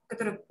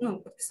 которая,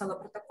 ну, подписала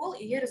протокол,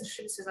 и ей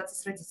разрешили связаться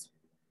с родителями.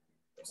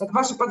 Это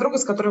ваша подруга,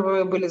 с которой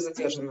вы были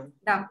задержаны?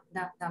 Да,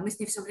 да, да. Мы с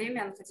ней все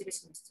время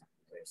находились вместе.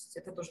 То есть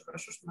это тоже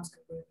хорошо, что нас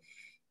как бы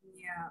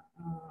не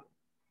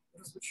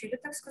разлучили,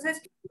 так сказать.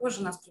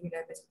 Позже нас привели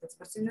опять в этот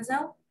спортивный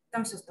зал.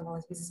 Там все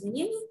оставалось без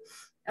изменений.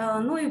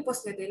 Ну и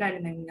после этой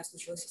лялиной у меня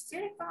случилась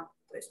истерика.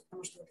 То есть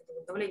потому что вот это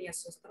вот давление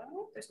с ее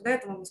стороны. То есть до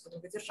этого мы с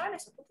подругой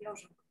держались, а тут я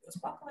уже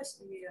расплакалась.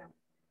 И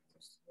то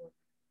есть, вот,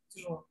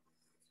 тяжело.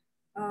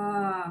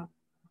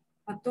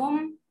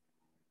 Потом,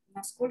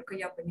 насколько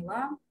я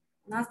поняла,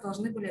 нас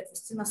должны были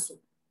отвезти на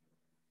суд.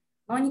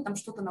 Но они там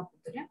что-то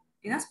напутали,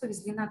 и нас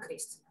повезли на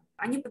Окрестина.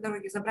 Они по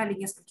дороге забрали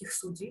нескольких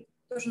судей,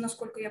 тоже,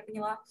 насколько я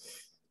поняла,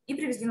 и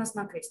привезли нас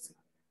на Окрестина.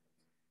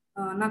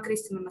 На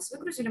Окрестина нас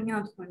выгрузили, мне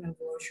на тот момент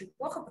было очень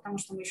плохо, потому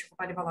что мы еще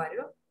попали в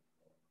аварию.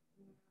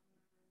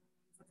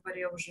 Во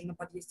дворе уже на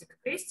подъезде к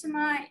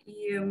Окрестина,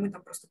 и мы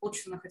там просто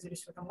полчаса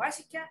находились в этом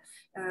ВАЗике,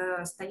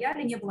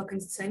 стояли, не было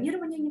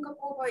кондиционирования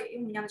никакого, и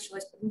у меня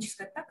началась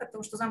паническая атака,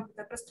 потому что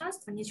замкнутое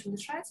пространство, нечем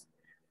дышать.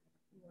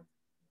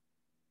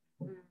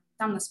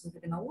 Там нас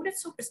вывели на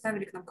улицу,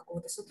 представили к нам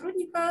какого-то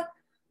сотрудника.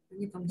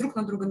 Они там друг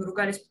на друга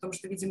наругались, потому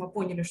что, видимо,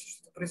 поняли, что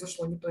что-то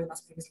произошло не то, и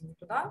нас привезли не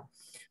туда.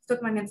 В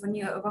тот момент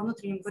во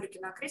внутреннем дворике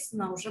на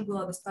Окрестина уже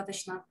было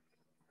достаточно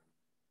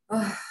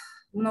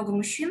много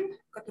мужчин,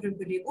 которые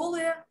были и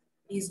голые,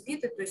 и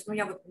избиты. То есть, ну,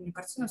 я вот помню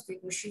картину,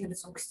 стоит мужчина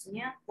лицом к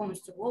стене,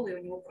 полностью голый, и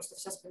у него просто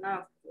вся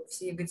спина,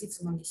 все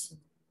ягодицы, ноги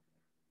синие.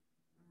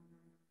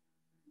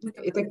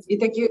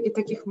 И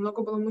таких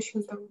много было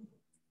мужчин там?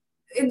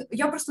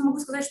 Я просто могу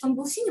сказать, что он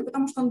был синий,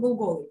 потому что он был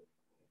голый.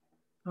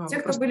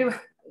 Те, кто были,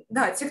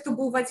 да, те, кто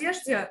был в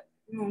одежде,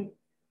 ну,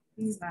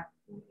 не знаю.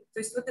 То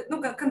есть, вот,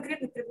 ну,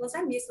 конкретно перед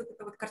глазами есть вот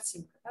эта вот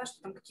картинка, да,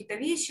 что там какие-то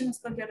вещи на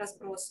столе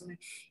разбросаны,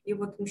 и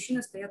вот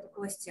мужчины стоят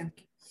около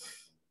стенки.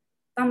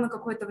 Там мы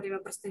какое-то время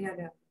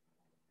простояли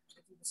с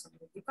каким-то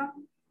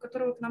сотрудником,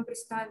 которого к нам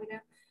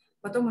приставили.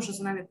 Потом уже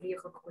за нами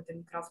приехал какой-то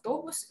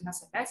микроавтобус, и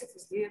нас опять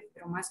отвезли в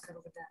Первомайское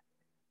РУВД.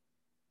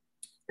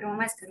 В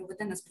Первомайское РУВД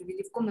нас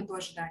привели в комнату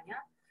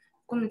ожидания.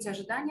 В комнате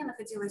ожидания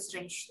находилась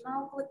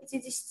женщина около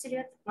 50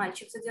 лет,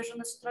 мальчик,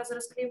 задержанный с утра за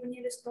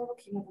расклеивание листовок,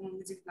 ему,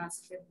 по-моему,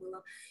 19 лет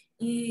было,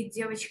 и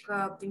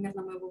девочка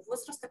примерно моего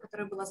возраста,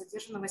 которая была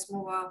задержана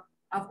 8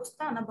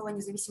 августа, она была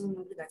независимым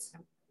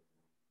наблюдателем.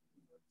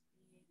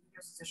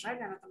 Ее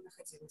задержали, она там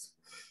находилась.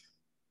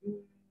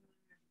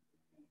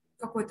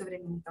 Какое-то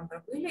время мы там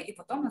пробыли, и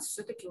потом нас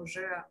все-таки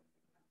уже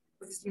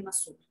повезли на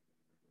суд.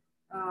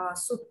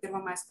 Суд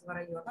Первомайского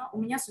района.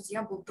 У меня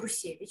судья был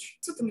Трусевич.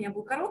 Суд у меня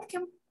был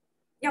коротким.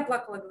 Я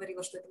плакала,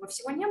 говорила, что этого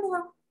всего не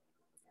было.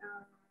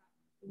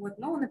 Вот,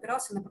 но он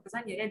опирался на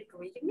показания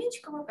Рябикова и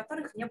Ельменчикова,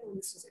 которых не было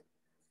на суде.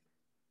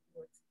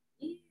 Вот.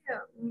 И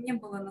мне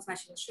было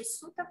назначено 6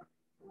 суток.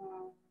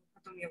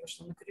 Потом я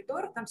вышла на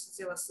коридор, там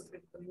сидела с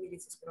сотрудниками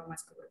милиции с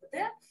Первомайского РУВД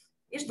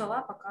и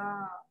ждала,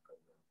 пока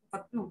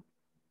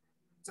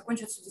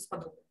закончат судить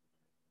подругу.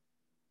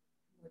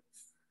 Вот.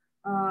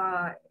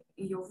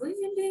 Ее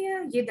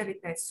вывели, ей дали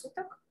 5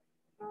 суток.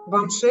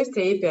 Вам 6, а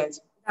ей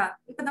 5? Да,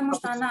 и потому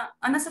что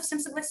она совсем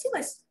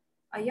согласилась,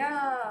 а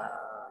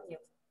я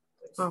нет.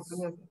 То есть,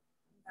 понятно.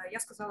 Да, я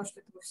сказала, что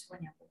этого всего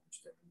не было,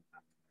 что это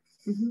неправда.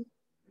 Угу.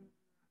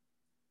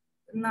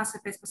 Нас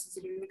опять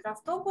посадили в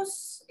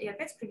микроавтобус и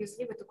опять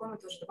привезли в эту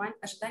комнату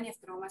ожидания в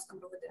Первомайском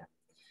РУВД.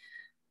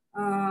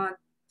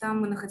 Там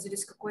мы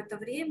находились какое-то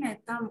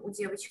время. Там у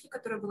девочки,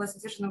 которая была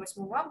задержана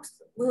 8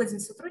 августа, был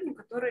один сотрудник,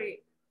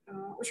 который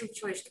очень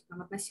по-человечески к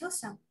нам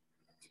относился.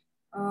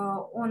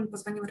 Он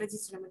позвонил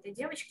родителям этой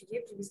девочки,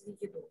 ей привезли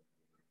еду.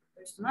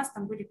 То есть у нас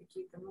там были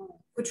какие-то,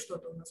 хоть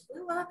что-то у нас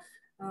было.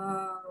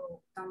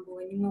 Там было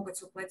немного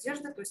теплой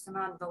одежды, то есть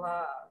она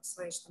отдала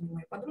свои штаны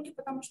моей подруге,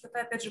 потому что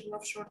та, опять же, была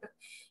в шортах.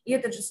 И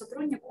этот же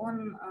сотрудник,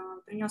 он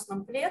принес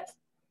нам плед,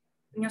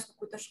 принес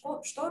какую-то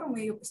штору, мы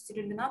ее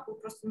постелили на пол,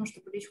 просто,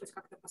 чтобы лечь хоть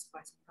как-то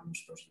поспать, потому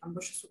что уже там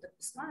больше суток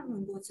весна,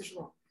 было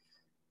тяжело.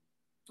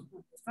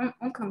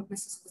 Он к нам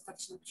относился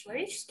достаточно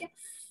по-человечески.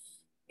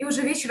 И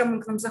уже вечером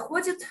он к нам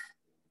заходит,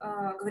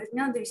 говорит,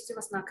 мне надо везти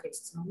вас на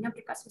Окрестина. У меня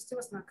приказ везти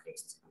вас на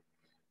Окрестина.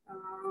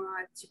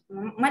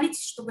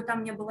 Молитесь, чтобы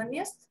там не было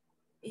мест,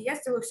 и я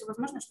сделаю все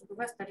возможное, чтобы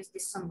вы остались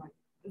здесь со мной.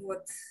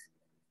 Вот.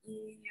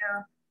 И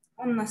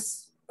он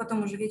нас,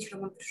 потом уже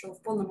вечером он пришел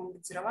в полном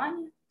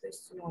обмундировании, то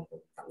есть у него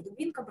был там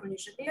дубинка,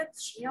 бронежилет,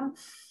 шлем,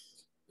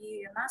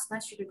 и нас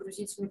начали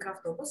грузить в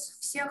микроавтобус,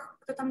 всех,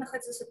 кто там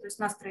находился, то есть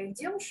нас 3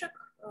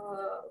 девушек,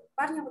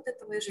 парня вот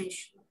этого и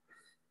женщину,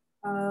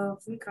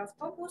 в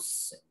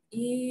микроавтобус,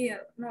 и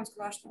он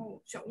сказал,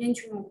 что все, я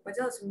ничего не могу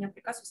поделать, у меня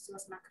приказ везти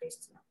вас на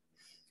Окрестина.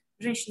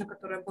 Женщина,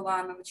 которая была,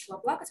 она начала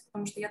плакать,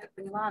 потому что, я так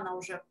поняла, она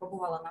уже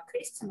побывала на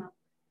Окрестина,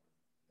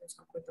 то есть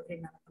какое-то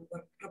время она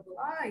там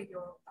пробыла,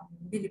 ее там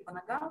били по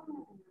ногам,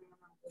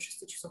 она около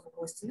 6 часов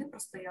около стены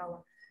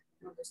простояла,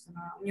 то есть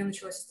у нее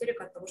началась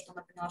истерика от того, что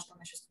она поняла, что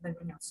она сейчас туда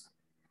вернется.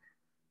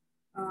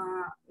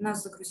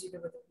 Нас загрузили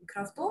в этот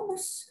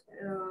микроавтобус,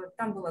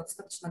 там было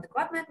достаточно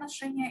адекватное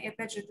отношение, и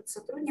опять же этот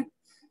сотрудник,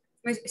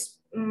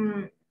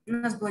 у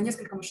нас было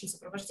несколько машин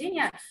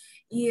сопровождения,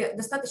 и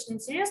достаточно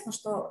интересно,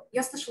 что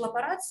я слышала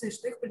по рации,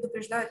 что их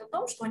предупреждают о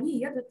том, что они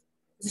едут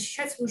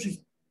защищать свою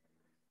жизнь.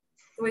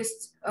 То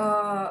есть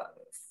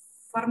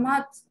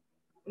формат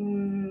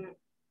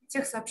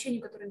тех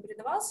сообщений, которые им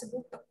передавался,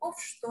 был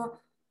таков, что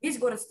весь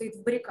город стоит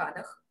в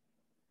баррикадах,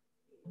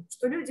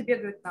 что люди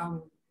бегают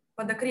там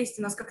под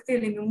Окрестина с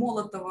коктейлями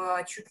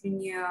Молотова, чуть ли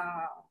не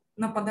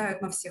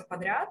нападают на всех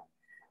подряд,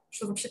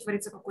 что вообще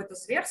творится какое-то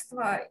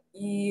зверство.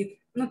 И,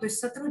 то есть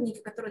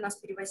сотрудники, которые нас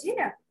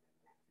перевозили,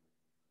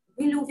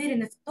 были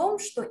уверены в том,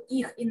 что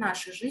их и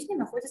наши жизни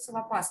находятся в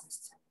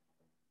опасности.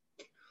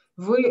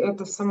 Вы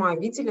это сама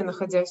видели,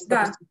 находясь,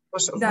 да,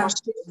 допустим,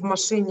 в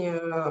машине?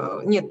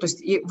 Нет, то есть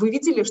вы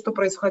видели, что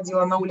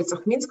происходило на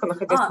улицах Минска,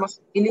 находясь в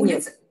машине, или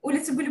нет?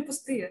 Улицы были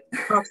пустые.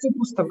 Все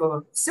пусто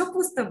было? Все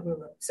пусто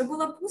было. Все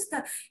было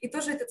пусто. И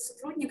тоже этот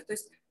сотрудник, то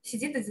есть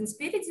сидит один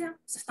спереди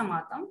с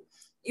автоматом,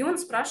 и он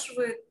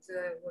спрашивает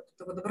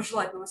этого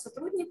доброжелательного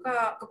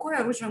сотрудника, какое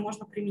оружие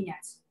можно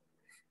применять.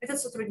 Этот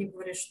сотрудник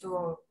говорит,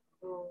 что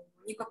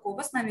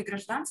никакого, с нами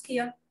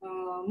гражданские,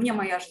 мне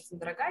моя жизнь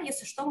дорога,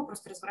 если что, мы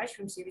просто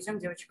разворачиваемся и везем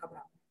девочек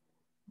обратно.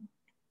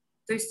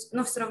 То есть,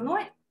 но все равно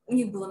у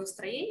них было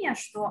настроение,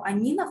 что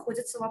они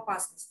находятся в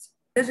опасности.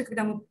 Даже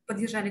когда мы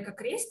подъезжали к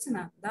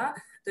Окрестина, да,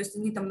 то есть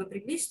они там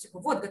напряглись, типа,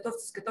 вот,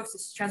 готовьтесь,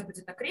 сейчас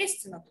будет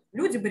Окрестина,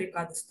 люди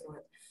баррикады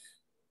строят.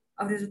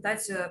 А в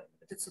результате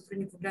этот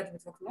сотрудник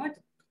выглядывает в окно,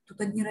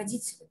 тут одни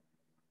родители.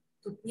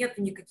 Тут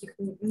нету никаких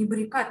ни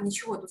баррикад,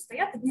 ничего. Тут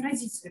стоят одни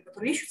родители,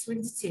 которые ищут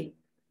своих детей.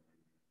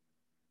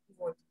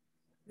 Вот.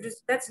 В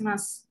результате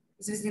нас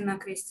завезли на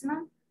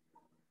Окрестина.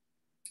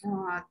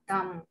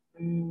 Там,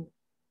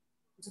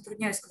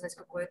 затрудняюсь сказать,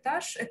 какой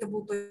этаж. Это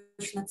был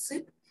точно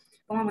ЦИП.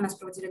 По-моему, нас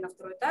проводили на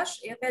 2-й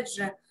этаж. И опять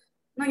же,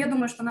 я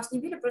думаю, что нас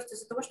не били просто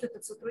из-за того, что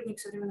этот сотрудник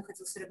все время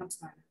находился рядом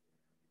с нами.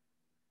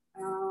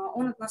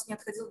 Он от нас не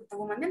отходил до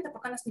того момента,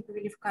 пока нас не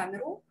повели в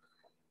камеру.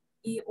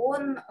 И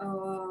он...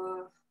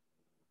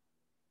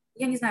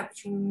 Я не знаю,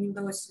 почему ему не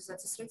удалось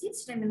связаться с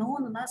родителями, но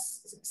он у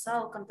нас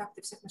записал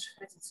контакты всех наших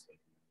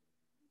родителей.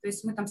 То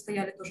есть мы там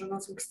стояли тоже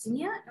носом к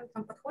стене, он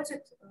там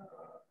подходит,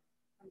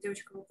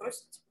 девочка его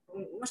просит, типа,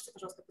 можете,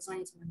 пожалуйста,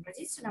 позвонить моим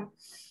родителям?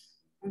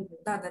 Он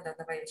говорит, да,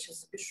 давай я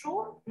сейчас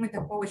запишу. Мы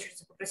так по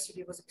очереди попросили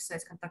его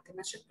записать контакты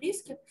наших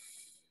близких.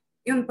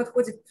 И он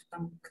подходит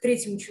там, к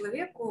 3-му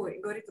человеку и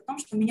говорит о том,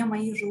 что меня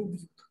мои же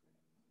убьют.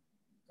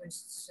 То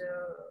есть...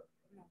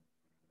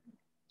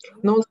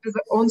 Но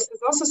он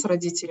связался с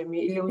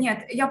родителями? Или...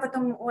 Нет, я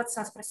потом у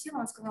отца спросила,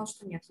 он сказал,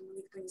 что нет, ему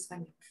никто не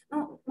звонил.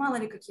 Мало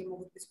ли какие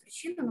могут быть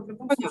причины, но в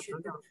любом случае,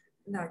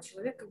 да,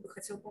 человек как бы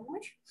хотел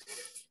помочь.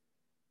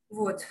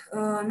 Вот.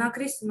 На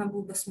Окрестина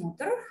был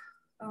досмотр.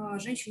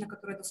 Женщина,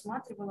 которая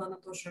досматривала, она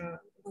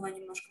тоже была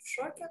немножко в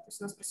шоке. То есть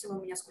она спросила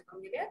у меня, сколько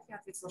мне лет. Я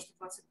ответила, что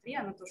 23.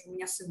 Она тоже, у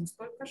меня сын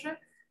столько же.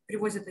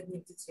 Привозят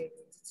одних детей,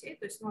 одних детей.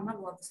 То есть, ну, она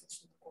была в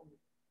достаточно таком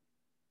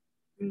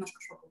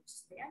немножко шоковом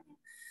состоянии.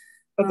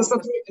 Это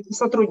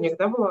сотрудник,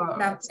 да, была?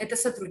 Да, это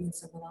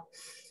сотрудница была.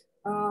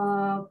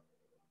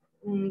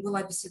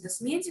 Была беседа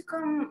с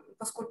медиком.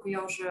 Поскольку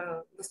я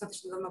уже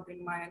достаточно давно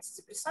принимаю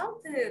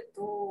антидепрессанты,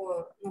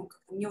 то ну,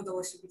 как-то мне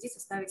удалось убедить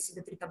оставить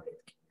себе 3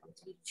 таблетки.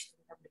 3 или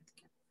 4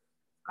 таблетки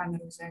в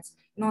камеру взять.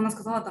 Но она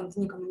сказала, там, ты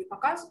никому не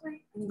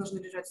показывай, они должны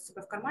лежать у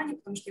тебя в кармане,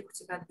 потому что их у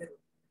тебя отберут.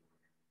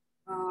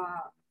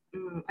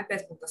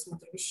 Опять был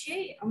досмотр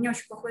вещей. У меня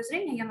очень плохое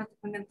зрение, я на тот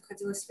момент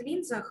находилась в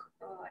линзах,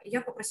 и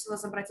я попросила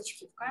забрать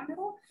очки в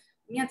камеру.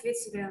 Мне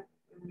ответили,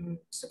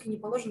 суки, не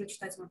положено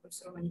читать, но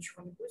все равно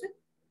ничего не будет.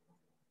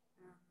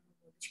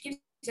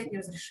 Очки взять не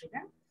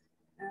разрешили.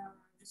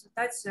 В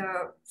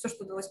результате все,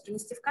 что удалось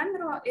принести в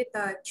камеру,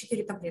 это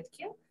 4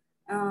 таблетки,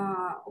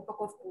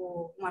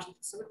 упаковку бумажных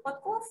носовых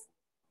платков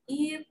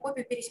и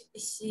копию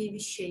переписи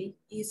вещей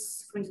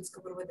из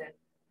Фрунзенского РУВД.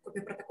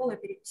 Копию протокола и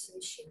переписи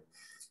вещей.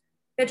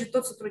 Опять же,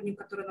 тот сотрудник,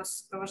 который нас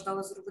сопровождал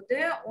из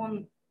РУВД,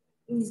 он,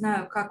 не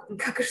знаю,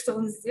 как и что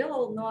он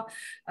сделал, но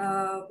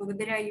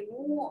благодаря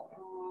ему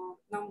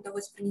нам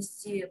удалось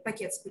принести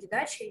пакет с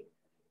передачей,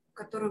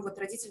 которую вот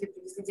родители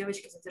привезли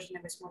девочке,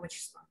 задержанной 8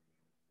 числа.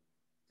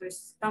 То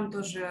есть там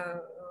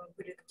тоже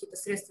были какие-то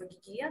средства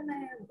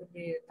гигиены,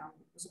 были там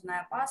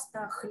зубная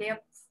паста,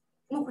 хлеб,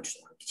 ну, хоть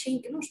что-то,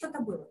 печеньки, ну, что-то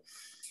было.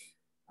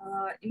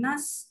 И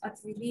нас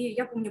отвели,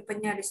 я помню,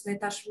 поднялись на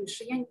этаж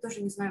выше, я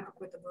тоже не знаю,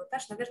 какой это был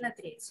этаж, наверное,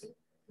 3.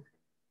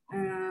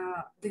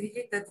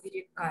 Довели до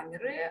двери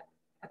камеры,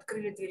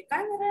 открыли дверь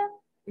камеры,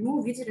 и мы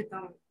увидели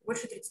там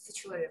больше 30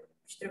 человек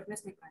в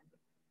 4-местной камере.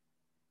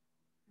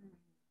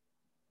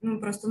 Ну,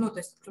 просто, ну, то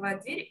есть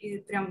открывает дверь и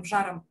прям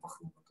жаром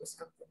пахнуло, то есть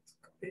как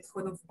перед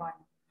входом в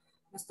баню.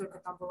 Настолько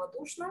там было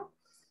душно.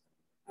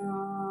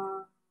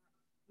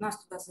 Нас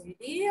туда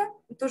завели.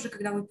 И тоже,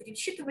 когда мы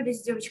пересчитывали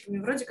с девочками,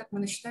 вроде как мы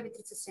насчитали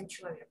 37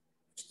 человек.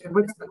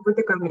 В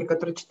этой камере,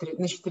 которая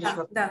на 4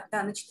 человека?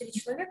 Да, на 4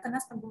 человека,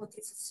 нас там было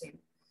 37.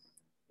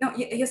 Ну,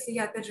 если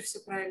я, опять же, все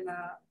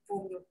правильно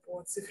помню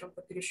по цифрам,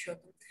 по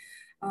пересчету.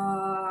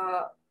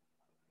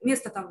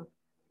 Места там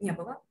не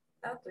было,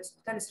 да, то есть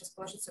пытались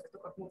расположиться кто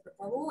как мог на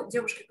полу.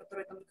 Девушки,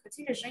 которые там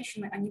находились,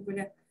 женщины, они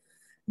были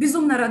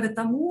безумно рады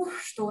тому,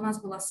 что у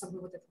нас была с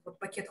собой вот этот вот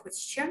пакет хоть с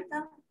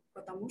чем-то,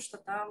 потому что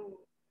там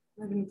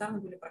элементарно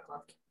были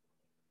прокладки.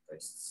 То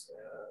есть,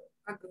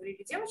 как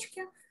говорили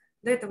девочки,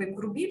 до этого им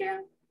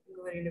грубили,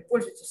 говорили,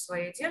 пользуйтесь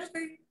своей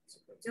одеждой,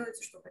 типа,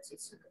 делайте, что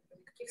хотите,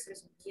 никаких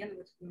средств гигиены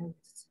вы тут не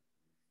увидите.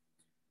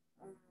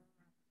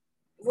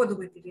 Воду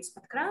выпили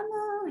из-под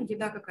крана,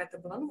 еда какая-то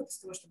была, ну вот из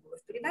того, что было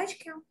в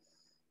передачке.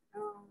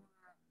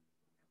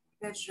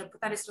 Опять же,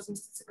 пытались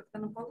разместиться как-то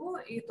на полу,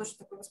 и тоже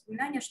такое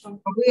воспоминание,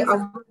 что...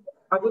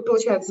 А вы,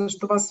 получается,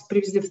 что вас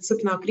привезли в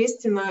ЦИП на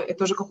Окрестина,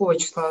 это уже какого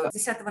числа? С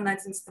 10 на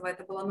 11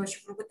 это была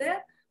ночь в РУВД,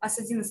 а с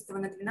 11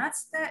 на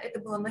 12 это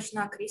была ночь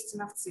на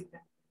Окрестина в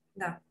ЦИПе.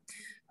 Да.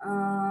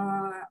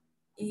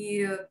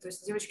 И, то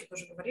есть, девочки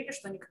тоже говорили,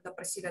 что они, когда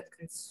просили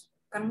открыть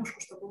кормушку,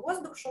 чтобы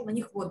воздух шел, на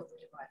них воду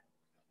выливали.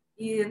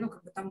 И, ну,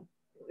 как бы там,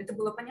 это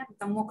было понятно,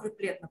 там мокрый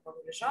плед на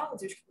полу лежал,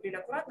 девочки говорили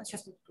аккуратно,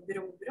 сейчас мы тут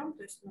уберем,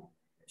 то есть, ну,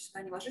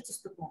 сюда не ложитесь,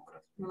 тут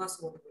мокро, на нас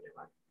воду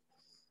выливали.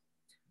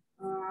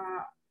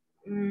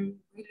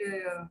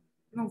 Или,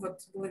 ну,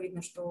 вот было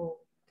видно,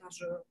 что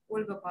даже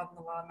Ольга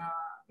Павлова, она,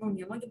 ну, у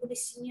нее ноги были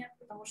синие,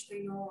 потому что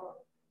ее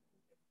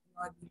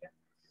ловили.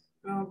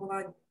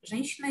 Была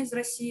женщина из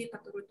России,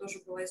 которая тоже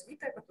была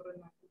избитая,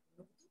 которую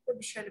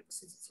обещали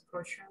посадить и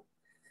прочее.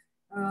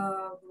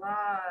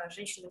 Была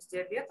женщина с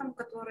диабетом,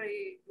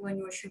 которой было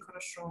не очень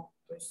хорошо.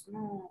 То есть,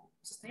 ну,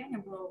 состояние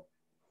было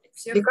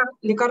всех...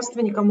 Лекарства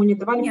никому не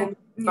давали?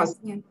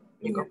 Нет.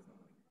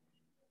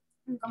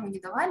 Никому не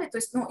давали. То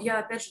есть, ну, я,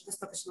 опять же,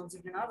 достаточно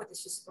удивлена в этой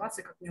всей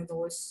ситуации, как мне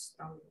удалось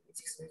там,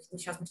 этих своих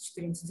несчастных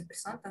 4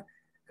 антидепрессанта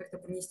как-то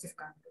принести в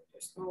камеру. То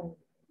есть, ну...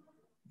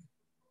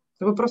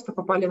 Вы просто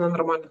попали на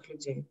нормальных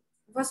людей.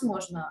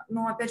 Возможно.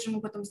 Но, опять же,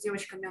 мы потом с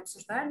девочками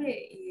обсуждали,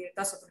 и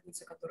та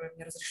сотрудница, которая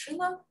мне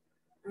разрешила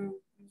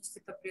принести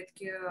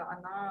таблетки,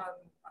 она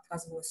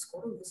отказывалась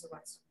скорую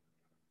вызывать.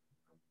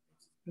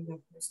 Да.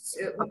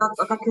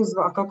 Как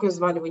ее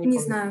звали, вы не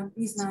помните?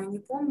 Не знаю, не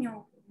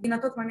помню. И на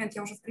тот момент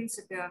я уже, в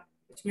принципе,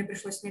 мне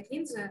пришлось снять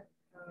линзы,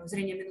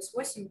 зрение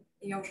 -8,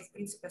 и я уже, в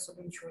принципе,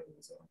 особо ничего не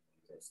видела.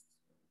 То есть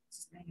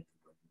состояние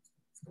такое.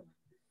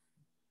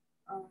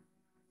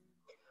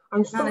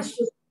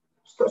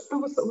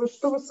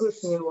 Что вы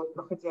слышали, вот,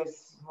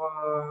 находясь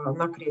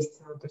на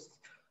Крестина? То есть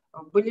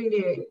были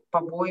ли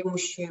побои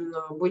мужчин,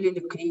 были ли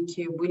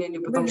крики, были ли...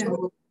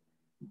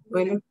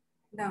 Были?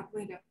 Да,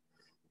 были.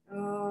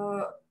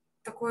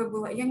 Такое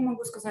было. Я не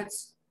могу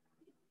сказать,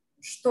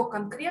 что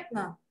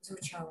конкретно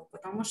звучало,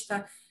 потому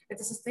что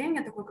это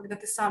состояние такое, когда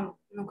ты сам,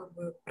 ну, как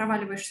бы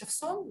проваливаешься в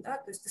сон, да,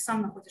 то есть ты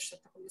сам находишься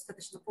в таком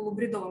достаточно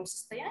полубредовом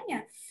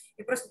состоянии,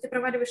 и просто ты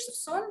проваливаешься в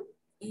сон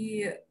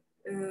и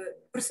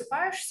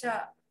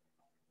просыпаешься,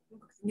 ну,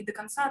 как-то не до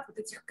конца от вот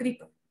этих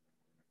криков.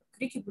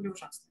 Крики были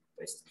ужасные.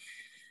 То есть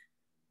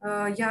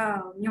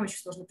мне очень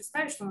сложно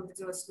представить, что надо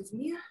делать с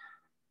людьми,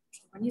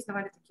 чтобы они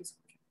издавали такие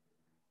звуки.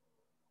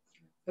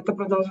 Это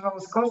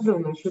продолжалось каждую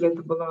ночь или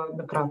это было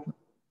однократно?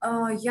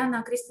 Я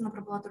на Крестина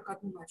пробыла только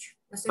одну ночь.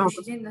 На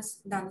следующий день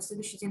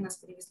нас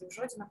перевезли в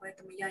Жодино,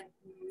 поэтому я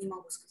не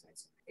могу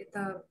сказать.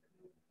 Это,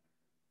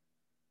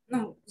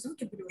 ну,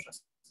 звуки были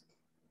ужасные.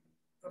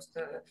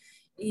 Просто,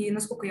 и,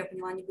 насколько я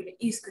поняла, они были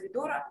и из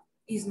коридора,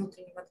 и из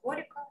внутреннего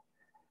дворика.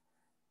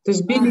 То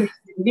есть били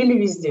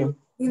везде?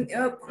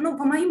 Ну,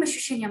 по моим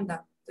ощущениям,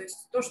 да. То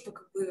есть то, что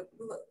как бы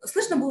было,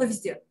 слышно было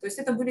везде. То есть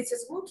это были те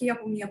звуки, я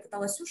помню, я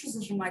пыталась уши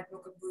зажимать, но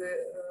как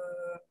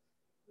бы,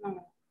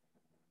 ну,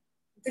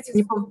 от этих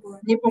звуков было...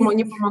 Не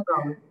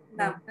помогало.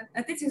 Да,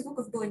 от этих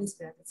звуков было не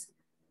спрятаться.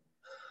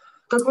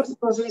 Как вы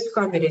расположились в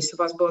камере, если у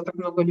вас было так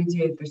много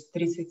людей, то есть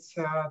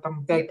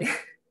 35?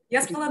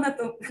 Я спала на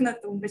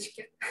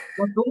тумбочке.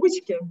 На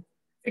тумбочке?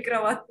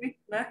 Прикроватной,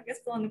 да. Я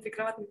спала на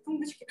прикроватной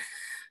тумбочке.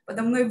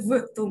 Подо мной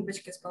в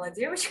тумбочке спала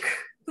девочка.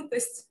 Ну, то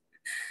есть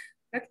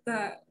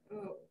как-то...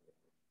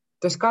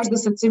 То есть каждый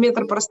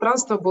сантиметр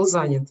пространства был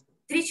занят?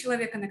 3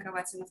 человека на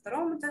кровати на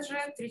 2-м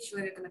этаже, 3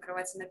 человека на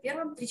кровати на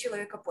 1-м, 3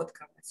 человека под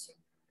кроватью.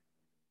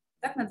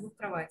 Так на 2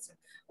 кроватях.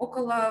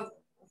 Около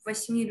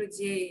 8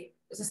 людей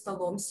за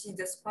столом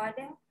сидя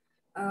спали.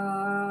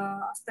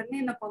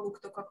 Остальные на полу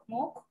кто как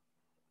мог.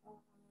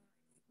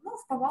 Ну,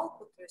 в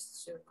повалку, то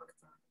есть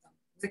как-то там,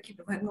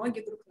 закидывая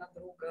ноги друг на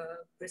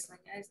друга,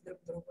 прислоняясь друг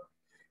к другу.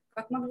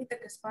 Как могли,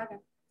 так и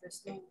спали. То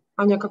есть, ну,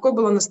 Аня, какое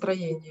было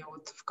настроение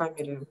вот в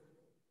камере?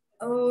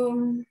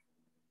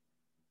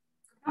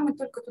 когда мы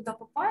только туда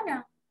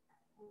попали,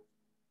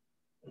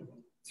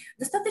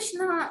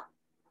 достаточно,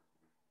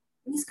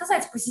 не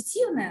сказать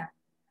позитивное,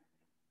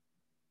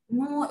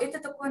 но это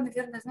такое,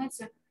 наверное,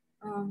 знаете,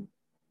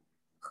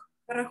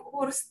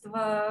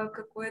 хорохорство,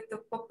 какое-то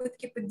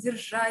попытки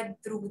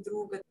поддержать друг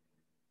друга.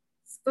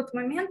 В тот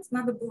момент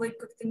надо было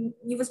как-то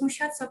не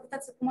возмущаться, а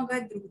пытаться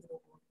помогать друг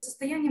другу.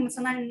 Состояние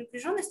эмоциональной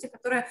напряженности,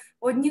 которое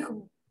у одних,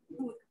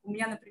 ну, у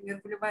меня,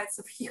 например,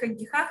 выливается в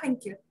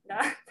хихоньки-хахоньки,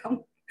 да,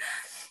 там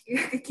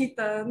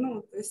какие-то,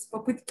 ну, то есть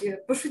попытки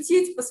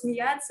пошутить,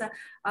 посмеяться,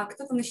 а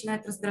кто-то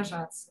начинает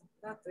раздражаться,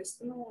 да, то есть,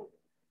 ну...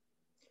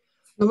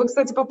 Ну, вы,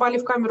 кстати, попали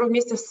в камеру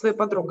вместе со своей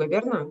подругой,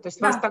 верно? То есть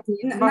Да, нас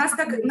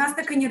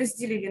так и не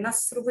разделили.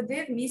 Нас с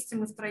РУВД вместе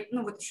мы втроем,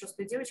 ну вот еще с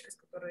той девочкой, с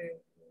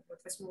которой вот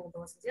 8-го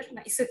была задержана,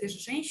 и с этой же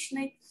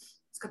женщиной,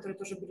 с которой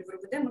тоже были в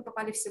РУВД, мы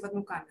попали все в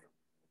одну камеру.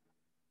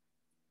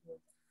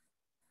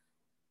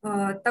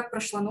 Так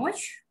прошла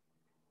ночь.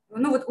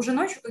 Ну вот уже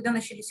ночью, когда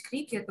начались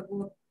крики, это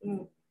было,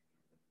 ну,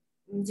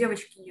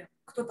 девочки,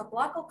 кто-то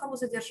плакал, кого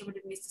задерживали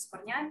вместе с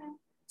парнями,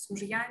 с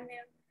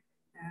мужьями,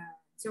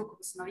 те, у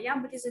кого сыновья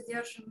были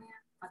задержаны,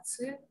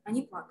 отцы,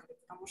 они плакали,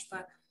 потому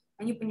что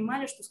они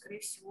понимали, что, скорее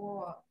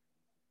всего,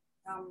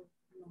 там,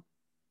 ну,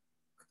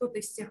 кто-то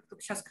из тех, кто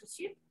сейчас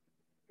кричит,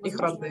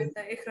 возможно,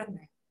 это их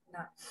родные.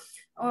 Да.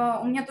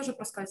 У меня тоже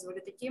проскальзывали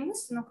такие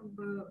мысли, но как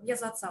бы я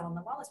за отца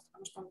волновалась,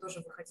 потому что он тоже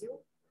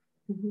выходил.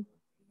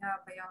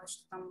 Я боялась,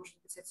 что там может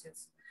быть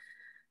отец.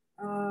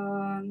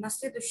 На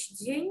следующий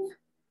день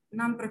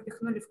нам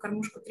пропихнули в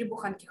кормушку 3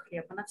 буханки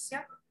хлеба на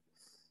всех.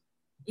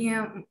 И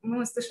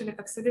мы услышали,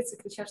 как с улицы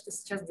кричат, что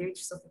сейчас 9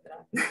 часов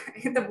утра.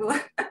 Это было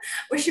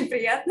очень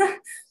приятно.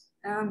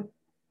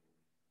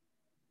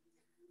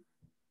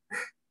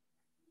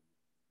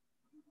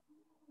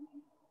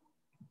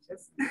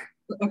 Сейчас.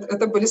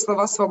 Это были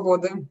слова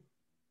свободы.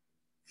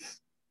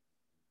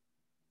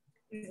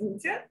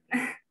 Извините.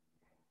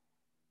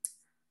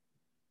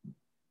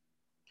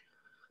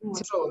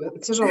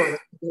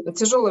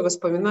 Тяжелые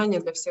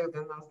воспоминания для всех,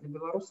 для нас, для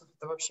белорусов.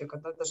 Это вообще,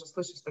 когда даже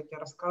слышишь такие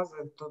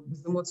рассказы, то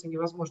без эмоций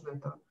невозможно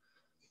это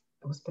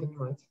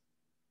воспринимать.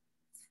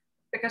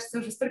 Мне кажется,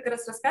 уже столько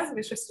раз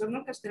рассказываешь, и все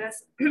равно каждый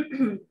раз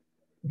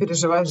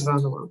переживаешь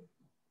заново.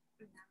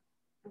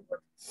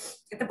 Вот.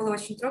 Это было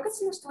очень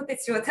трогательно, что вот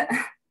эти вот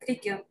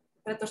крики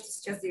про то, что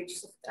сейчас 9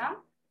 часов утра.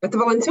 Это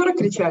волонтеры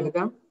кричали,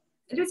 да?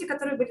 Люди,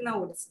 которые были на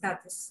улице, да,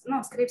 то есть,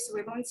 ну, скорее всего,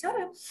 и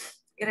волонтеры,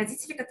 и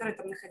родители, которые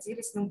там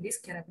находились, ну,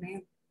 близкие,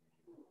 родные.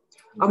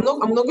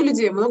 Много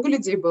людей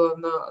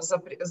было за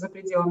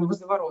пределами,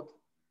 возле ворот?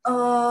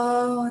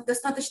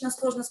 Достаточно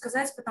сложно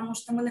сказать, потому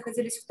что мы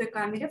находились в той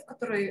камере, в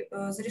которой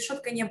за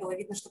решеткой не было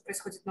видно, что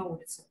происходит на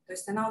улице. То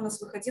есть она у нас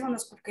выходила,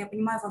 насколько я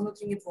понимаю, во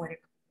внутренний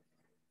дворик.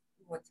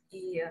 Вот.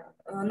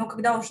 Но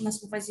когда уже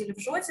нас вывозили в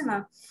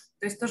Жодино,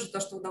 то есть тоже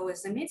то, что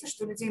удалось заметить,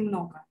 что людей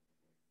много.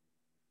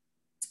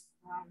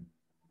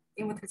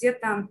 И вот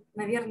где-то,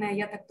 наверное,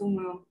 я так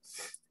думаю,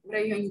 в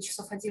районе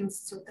часов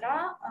 11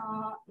 утра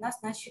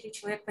нас начали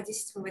человек по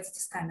 10 выводить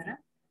из камеры.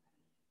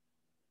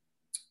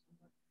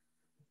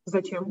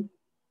 Зачем?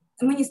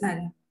 Мы не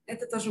знали.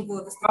 Это тоже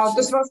было достаточно... То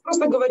есть вас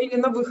просто говорили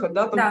на выход,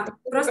 да? Да,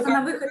 просто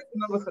на выход.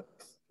 На выход.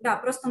 Да,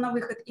 просто на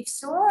выход. И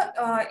все.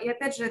 И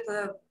опять же,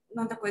 это,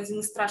 ну, такой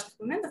один из страшных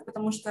моментов,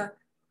 потому что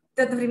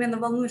ты одновременно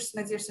волнуешься,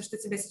 надеешься, что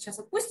тебя сейчас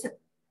отпустят,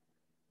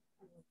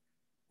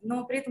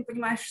 но при этом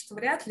понимаешь, что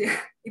вряд ли,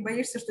 и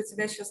боишься, что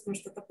тебя сейчас, ну,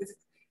 что-то будет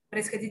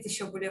происходить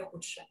еще более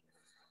худшее.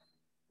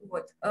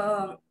 Вот.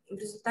 В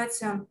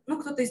результате, ну,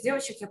 кто-то из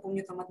девочек, я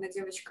помню, там одна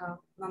девочка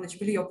на ночь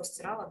белье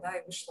постирала, да,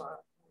 и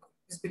вышла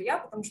без белья,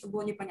 потому что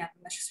было непонятно,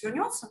 она сейчас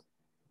вернется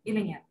или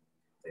нет.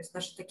 То есть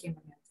даже такие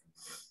моменты.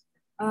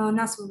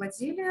 Нас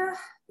выводили,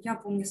 я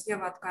помню,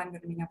 слева от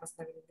камеры меня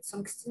поставили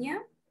лицом к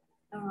стене,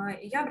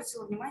 и я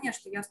обратила внимание,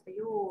 что я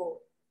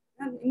стою,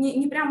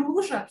 не прям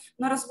лужа,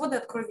 но разводы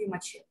от крови и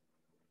мочи.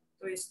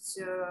 То есть,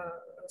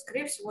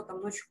 скорее всего, там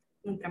ночью,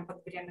 ну, прям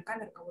под дверями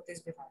камеры кого-то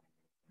избивали.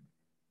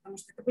 Потому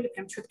что это были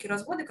прям четкие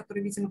разводы,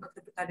 которые, видимо,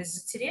 как-то пытались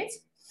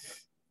затереть,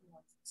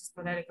 вот,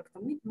 заставляли как-то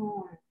мыть,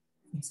 но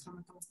все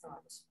равно там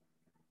оставались.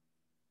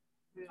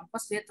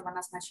 После этого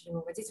нас начали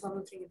выводить во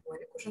внутренний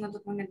дворик. Уже на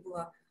тот момент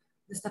было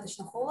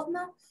достаточно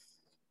холодно,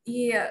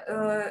 и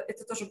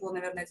это тоже был,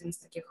 наверное, один из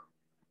таких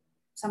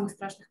самых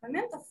страшных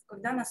моментов,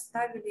 когда нас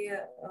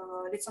ставили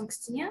лицом к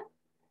стене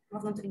во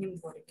внутреннем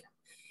дворике.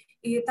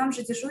 И там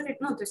же дежурили,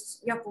 ну, то есть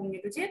я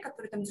помню людей,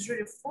 которые там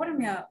дежурили в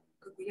форме,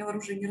 как бы я в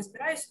оружии не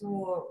разбираюсь,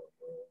 но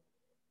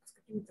с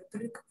какими-то, то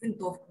ли как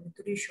винтовками,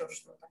 то ли еще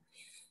что-то.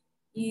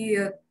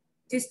 И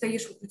ты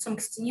стоишь вот лицом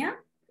к стене,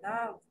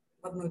 да,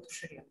 в одну эту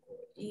шеренгу.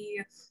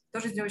 И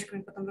тоже с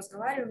девочками потом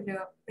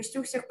разговаривали. Почти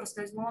у всех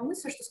проскользнула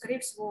мысль, что, скорее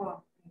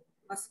всего,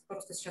 нас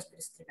просто сейчас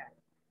перестреляли.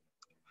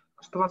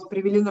 Что вас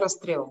привели на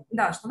расстрел.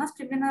 Да, что нас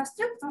привели на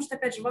расстрел, потому что,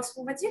 опять же, вас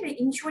выводили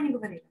и ничего не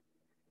говорили.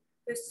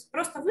 То есть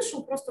просто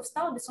вышел, просто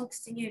встал лицом к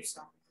стене и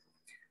все.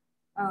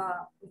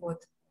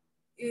 Вот.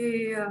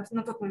 И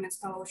на тот момент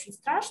стало очень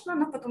страшно,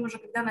 но потом уже,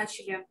 когда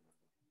начали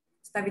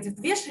ставить в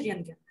две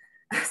шеренги,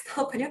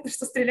 стало понятно,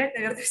 что стрелять,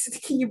 наверное,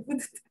 все-таки не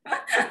будут.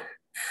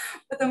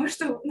 Потому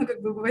что, ну,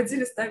 как бы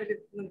выводили,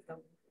 ставили, ну,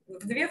 там,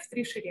 в две, в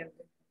три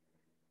шеренги.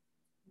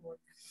 Вот.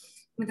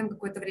 Мы там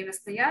какое-то время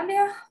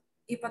стояли,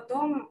 и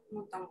потом,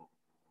 ну, там,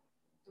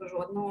 тоже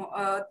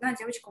одна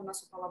девочка у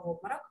нас упала в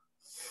обморок.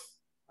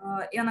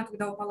 И она,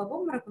 когда упала в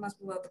обморок, у нас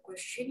было такое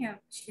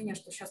ощущение,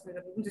 что сейчас,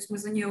 наверное, ну, то есть мы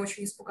за нее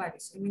очень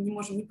испугались, и мы не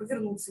можем ни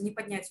повернуться, ни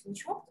поднять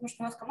ничего, потому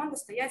что у нас команда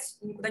стоять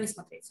и никуда не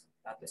смотреть,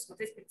 да, то есть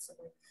смотреть перед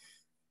собой.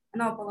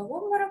 Она упала в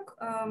обморок,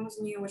 мы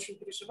за нее очень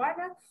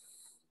переживали,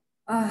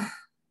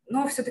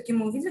 но все-таки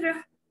мы увидели,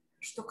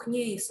 что к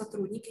ней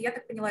сотрудники, я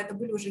так поняла, это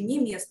были уже не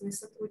местные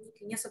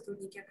сотрудники, не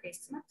сотрудники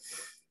Окрестина,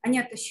 они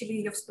оттащили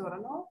ее в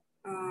сторону,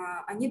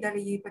 они дали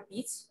ей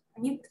попить,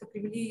 они как-то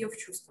привели ее в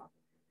чувство.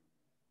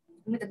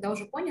 Мы тогда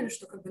уже поняли,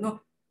 что как бы,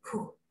 ну,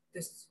 то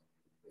есть,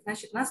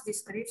 значит, нас здесь,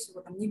 скорее всего,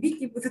 там не бить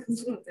не будут,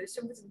 ну, то есть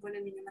все будет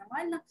более-менее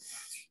нормально.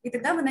 И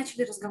тогда мы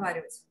начали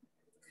разговаривать.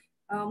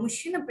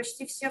 Мужчины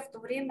почти все в то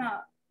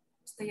время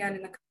стояли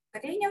на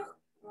коленях,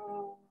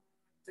 то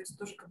есть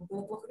тоже как бы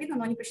было плохо видно,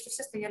 но они почти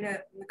все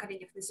стояли на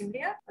коленях на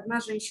земле.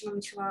 Одна женщина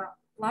начала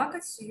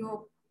плакать,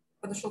 ее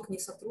подошел к ней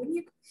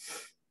сотрудник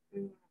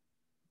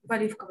в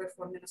оливковой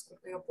форме,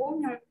 насколько я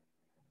помню.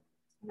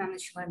 Она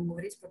начала ему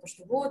говорить про то,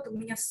 что вот, у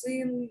меня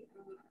сын,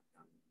 его,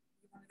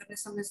 наверное,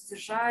 со мной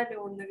задержали,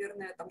 он,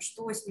 наверное, там,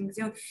 что с ним,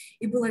 где он.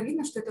 И было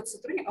видно, что этот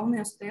сотрудник, а он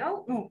ее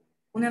стоял, ну,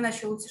 он ее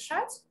начал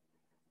утешать,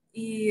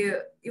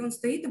 и он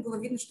стоит, и было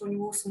видно, что у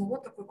него у самого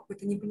такое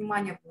какое-то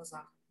непонимание в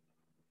глазах.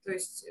 То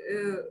есть,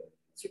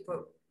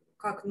 типа,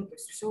 как, ну, то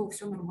есть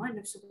все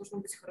нормально, все должно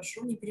быть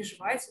хорошо, не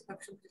переживайте,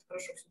 так все будет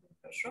хорошо, все будет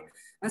хорошо.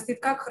 Она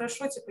стоит, как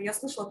хорошо, типа, я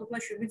слышала, тут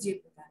ночью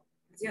людей пытают.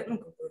 Где, ну,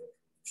 как бы,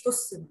 что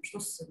с сыном, что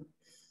с сыном.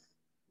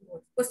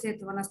 Вот. После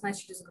этого нас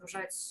начали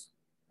загружать,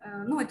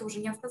 ну, это уже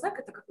не автозак,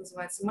 это как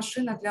называется,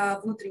 машина для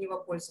внутреннего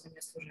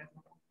пользования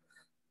служебного.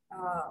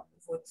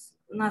 Вот.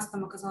 У нас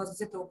там оказалось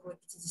где-то около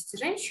 50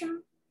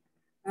 женщин.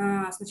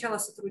 Сначала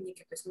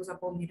сотрудники, то есть мы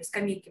заполнили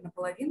скамейки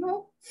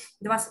наполовину,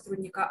 2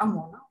 сотрудника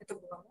ОМОНа, это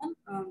был ОМОН,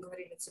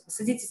 говорили, типа,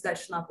 садитесь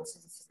дальше на пол,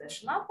 садитесь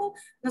дальше на пол.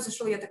 Но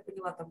зашел, я так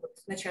поняла, там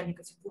вот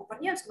начальник этих 2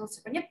 парней, он сказал,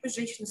 типа, нет, пусть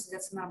женщины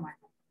садятся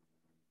нормально.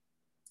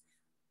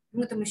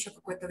 Мы там еще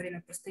какое-то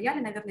время простояли,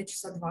 наверное,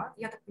 часа 2.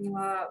 Я так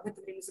поняла, в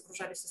это время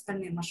загружались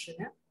остальные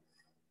машины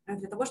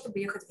для того, чтобы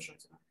ехать в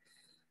Жодино.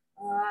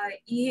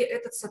 И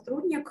этот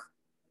сотрудник,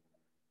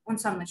 он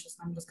сам начал с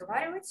нами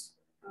разговаривать,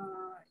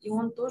 и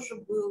он тоже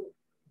был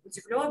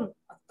удивлен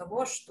от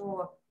того,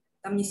 что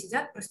там не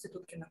сидят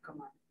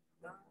проститутки-наркоманы.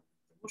 Да?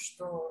 Потому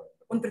что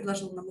он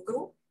предложил нам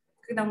игру,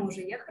 когда мы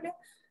уже ехали,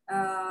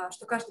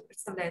 что каждый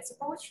представляется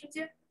по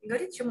очереди и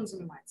говорит, чем он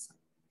занимается.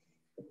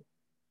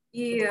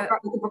 И... Это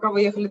пока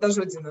вы ехали до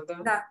Жодина, да?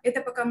 Да,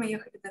 это пока мы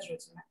ехали до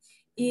Жодина.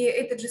 И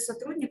этот же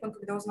сотрудник, он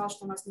когда узнал,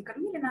 что нас не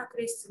кормили на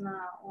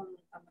Окрестина, он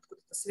там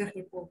откуда-то с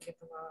верхней полки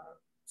этого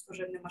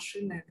служебной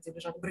машины, где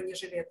лежат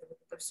бронежилеты, вот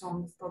это все,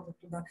 он стал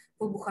туда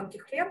полбуханки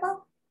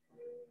хлеба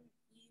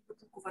и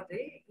бутылку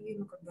воды, и,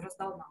 ну, как бы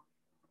раздал нам.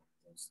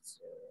 То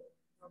есть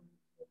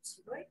с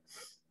едой.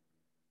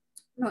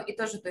 Ну, и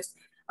тоже, то есть,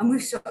 а мы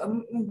все,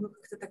 мы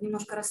как-то так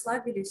немножко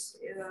расслабились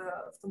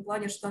в том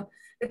плане, что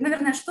это,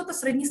 наверное, что-то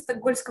сродни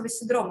стокгольмского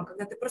синдрома,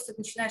 когда ты просто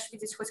начинаешь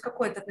видеть хоть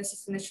какое-то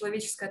относительно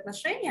человеческое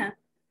отношение,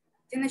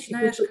 ты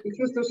начинаешь... И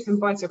чувствуешь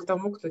симпатию к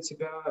тому, кто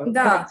тебя...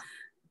 Да,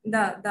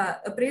 да,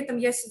 да. При этом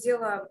я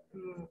сидела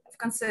в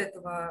конце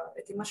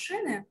этой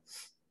машины,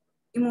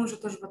 И мы уже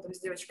тоже потом с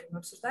девочками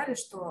обсуждали,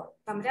 что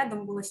там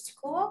рядом было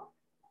стекло,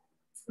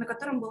 на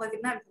котором была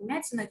видна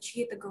вмятина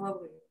чьей-то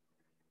головы.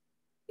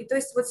 И то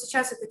есть вот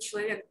сейчас этот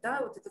человек,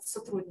 да, вот этот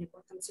сотрудник,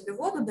 он там тебе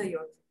воду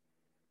дает,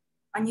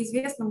 а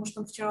неизвестно, может,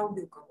 он вчера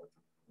убил кого-то.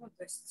 Ну,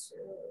 то есть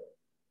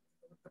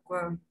вот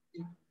такое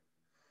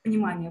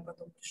понимание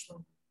потом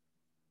пришло.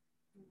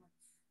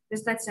 В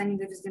результате они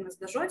довезли нас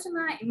до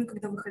Жодина, и мы,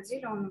 когда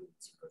выходили, он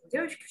типа: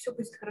 девочки, все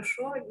будет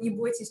хорошо, не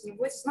бойтесь, не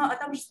бойтесь. Ну, а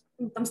там же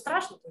там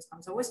страшно, то есть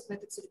там завозят на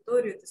эту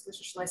территорию, ты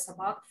слышишь лай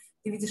собак,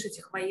 ты видишь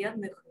этих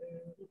военных.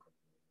 Ну,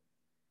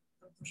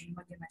 там тоже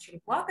многие начали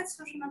плакать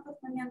уже на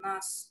тот момент.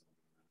 Нас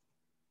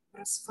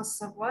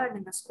расфасовали,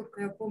 насколько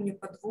я помню,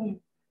 по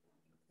двум,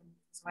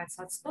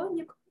 называется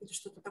отстойник или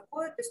что-то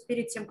такое. То есть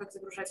перед тем, как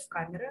загружать в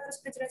камеры,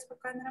 распределять по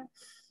камерам,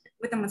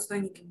 в этом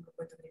отстойнике мы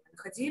какое-то время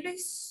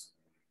находились.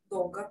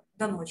 Долго,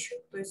 до ночи,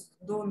 то есть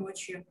до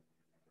ночи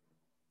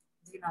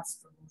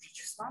 12 уже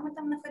числа мы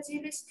там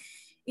находились,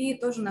 и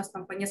тоже нас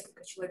там по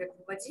несколько человек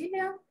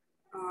выводили,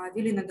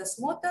 вели на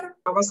досмотр.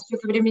 А вас все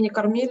это время не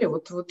кормили?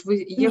 Вот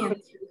вы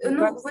ехали?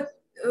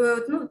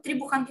 Нет, 3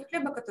 буханки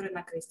хлеба, которые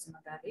на кресте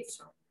надали, и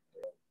все.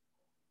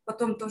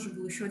 Потом тоже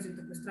был еще один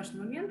такой страшный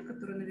момент,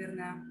 который,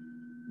 наверное,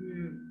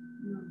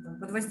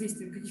 под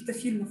воздействием каких-то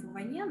фильмов о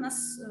войне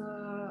нас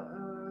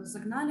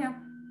загнали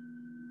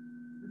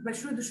в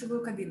большую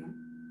душевую кабину.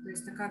 То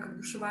есть такая, как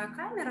душевая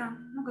камера,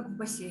 ну, как в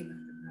бассейнах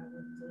такая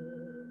вот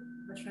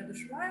большая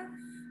душевая.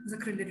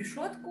 Закрыли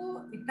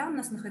решетку, и там у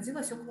нас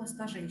находилось около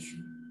 100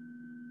 женщин.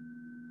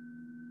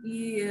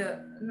 И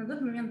на тот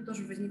момент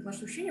тоже возникло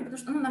ощущение, потому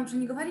что нам же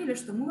не говорили,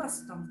 что мы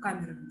вас там в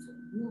камеру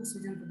ведем, мы вас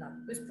ведем туда.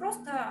 То есть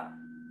просто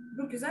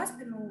руки за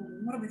спину,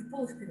 мордой в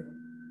пол и вперед.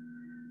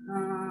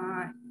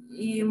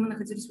 И мы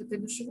находились в этой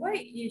душевой,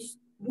 и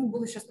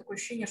было сейчас такое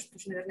ощущение, что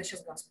уже, наверное,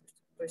 сейчас газ пустят.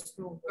 То есть,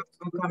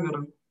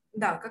 камера.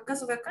 Да, как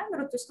газовая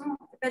камера, то есть,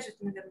 опять же,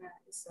 это, наверное,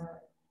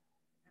 из-за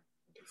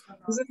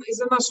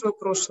нашего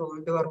прошлого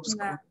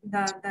белорусского.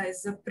 Да,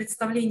 из-за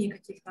представлений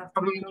каких-то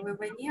о мировой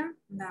войне,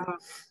 да.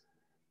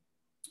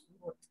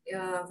 Вот.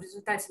 В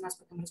результате нас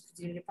потом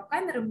распределили по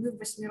камерам, мы в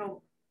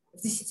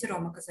 10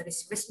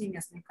 оказались в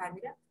 8-местной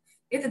камере.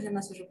 Это для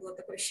нас уже было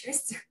такое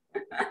счастье,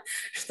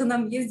 что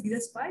нам есть где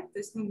спать, то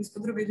есть мы с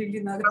подругой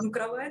легли на одну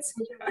кровать.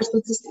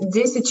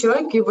 10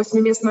 человек и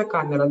 8-местная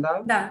камера,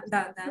 да?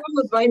 Да.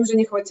 Ну, двоим же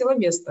не хватило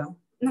места.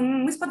 Ну,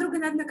 мы с подругой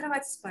на одной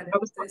кровати спали.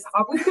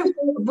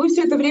 Вы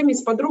все это время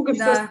с подругой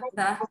Да.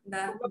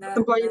 В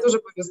этом плане тоже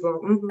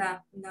повезло.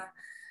 Да.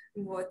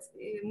 Вот.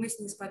 И мы с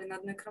ней спали на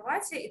одной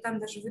кровати, и там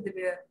даже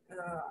выдали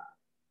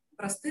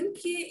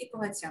простынки и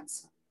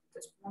полотенца. То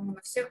есть, по-моему,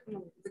 на всех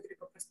выдали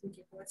по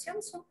простынке и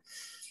полотенцу.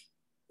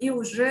 И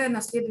уже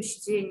на следующий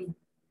день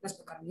нас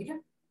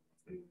покормили.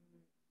 И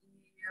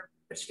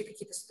пришли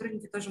какие-то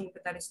сотрудники, тоже мы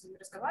пытались с ними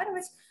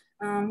разговаривать.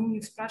 Мы у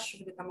них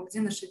спрашивали, там, а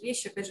где наши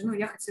вещи. Опять же,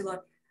 я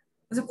хотела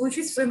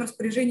заполучить в своем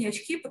распоряжении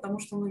очки, потому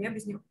что я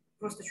без них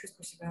просто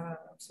чувствую себя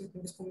абсолютно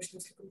беспомощным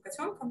слепым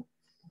котенком.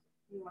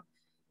 Вот.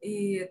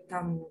 И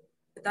там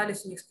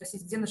пытались у них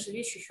спросить, где наши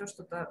вещи, еще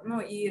что-то.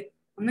 И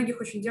у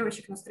многих очень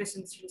девочек на стрессе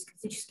начались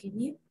критические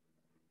дни.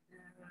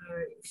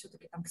 И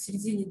все-таки там к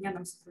середине дня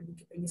нам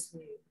сотрудники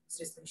принесли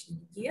средства личной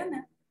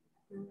гигиены,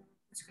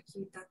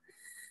 какие-то.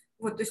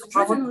 Вот, то есть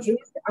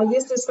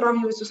если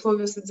сравнивать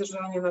условия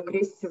содержания на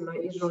Крестина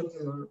и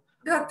Жодина?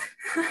 Да,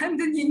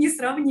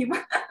 несравнимо.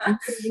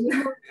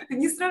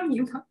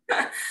 Несравнимо.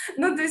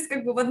 То есть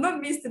в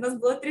одном месте нас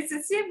было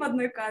 37 в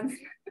одной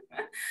камере,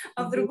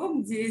 а в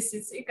другом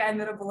 10, и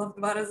камера была в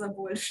 2 раза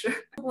больше.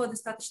 Было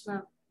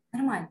достаточно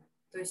нормально.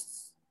 То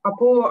есть...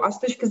 А с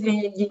точки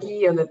зрения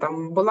гигиены,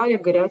 там была ли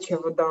горячая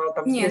вода?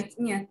 Там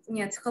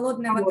Нет.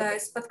 Холодная вода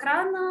из-под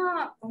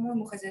крана,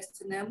 по-моему,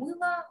 хозяйственное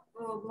мыло.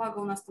 Благо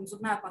у нас там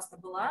зубная паста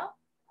была,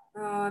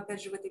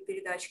 опять же, в этой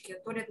передачке.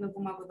 Туалетную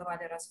бумагу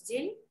давали раз в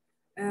день.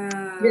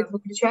 Свет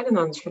выключали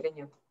на ночь или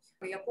нет?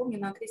 Я помню,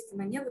 на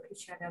Крестина не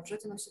выключали, а в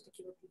Жодина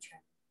все-таки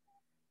выключали.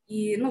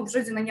 И, в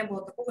Жодина не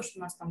было такого, что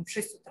у нас там в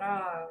 6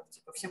 утра,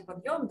 всем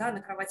подъем, да,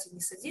 на кровати не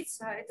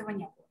садиться, этого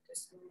не было. То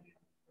есть мы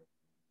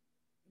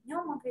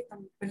днем могли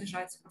там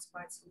полежать,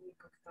 поспать, и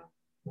как-то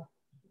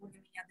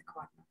более-менее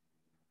адекватно.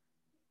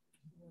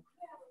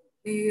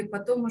 И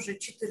потом уже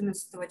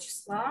 14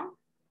 числа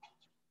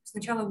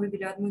сначала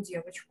вывели одну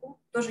девочку,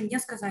 тоже не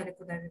сказали,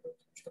 куда ведут,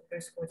 что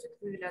происходит.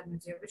 Вывели одну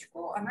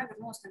девочку, она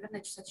вернулась,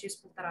 наверное, часа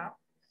через 1,5.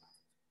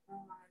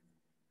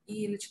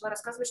 И начала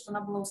рассказывать, что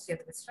она была у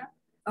следователя.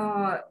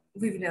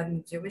 Вывели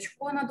одну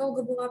девочку, она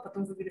долго была,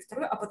 потом вывели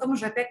вторую, а потом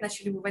уже опять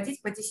начали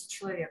выводить по 10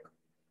 человек.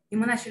 И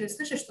мы начали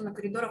слышать, что на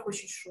коридорах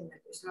очень шумно.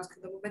 То есть у нас,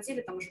 когда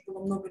выводили, там уже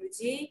было много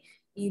людей,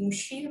 и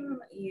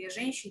мужчин, и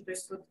женщин. То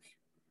есть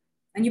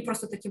они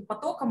просто таким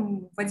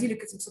потоком водили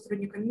к этим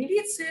сотрудникам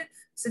милиции,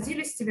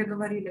 садились, тебе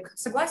говорили,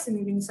 согласен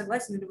или не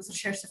согласен, или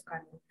возвращаешься в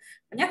камеру.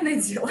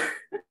 Понятное дело,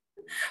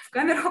 в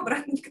камеру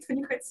обратно никто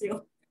не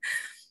хотел.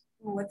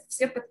 Вот,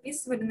 все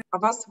подписывали. А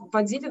вас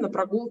водили на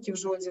прогулки в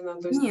Жодино?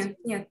 Нет.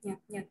 То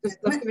есть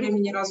за все время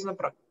ни разу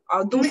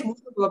А душ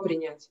можно было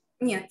принять?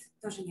 Нет,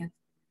 тоже нет.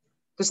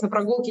 То есть на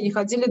прогулки не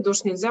ходили,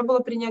 душ нельзя было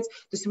принять.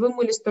 То есть вы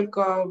мылись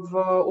только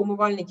в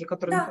умывальнике,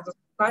 который находился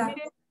в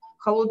камере.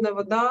 Холодная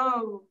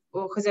вода,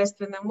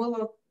 хозяйственное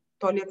мыло,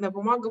 туалетная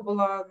бумага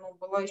была, ну,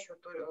 была еще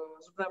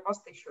зубная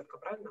паста и щетка,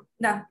 правильно?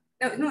 Да.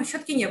 Ну,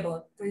 щетки не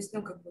было. То есть,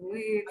 ну, как бы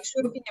мы... А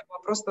щетки не было,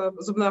 просто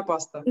зубная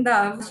паста.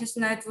 Да,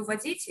 начинают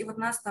выводить, и вот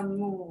нас там,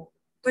 ну,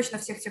 точно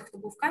всех тех, кто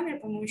был в камере,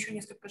 по-моему, еще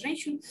несколько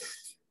женщин,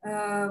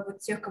 вот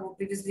тех, кого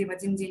привезли в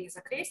один день из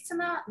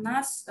Окрестина,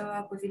 нас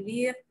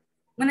повели...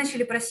 Мы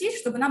начали просить,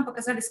 чтобы нам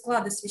показали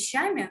склады с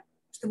вещами,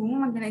 чтобы мы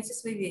могли найти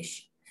свои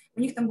вещи. У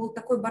них там был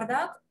такой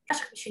бардак,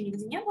 наших вещей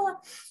нигде не было,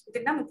 и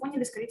тогда мы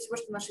поняли, скорее всего,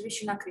 что наши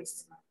вещи на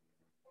Окрестина.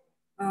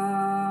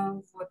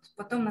 Вот.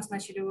 Потом нас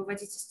начали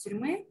выводить из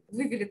тюрьмы,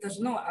 вывели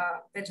тоже, ну,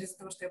 опять же, из-за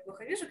того, что я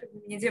плохо вижу, как бы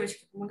мне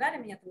девочки помогали,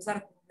 меня там за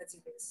руку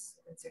выводили из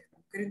этих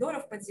там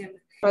коридоров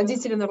подземных.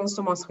 Родители, наверное, с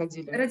ума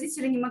сходили.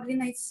 Родители не могли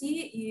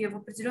найти, и в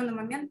определенный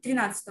момент,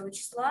 13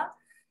 числа,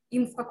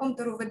 им в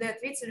каком-то РУВД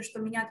ответили, что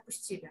меня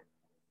отпустили,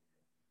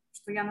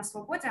 что я на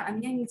свободе, а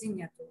меня нигде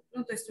нету.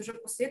 Ну, то есть уже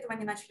после этого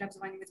они начали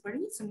обзванивать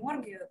больницы,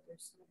 морги, то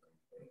есть, ну, как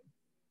бы,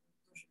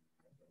 тоже,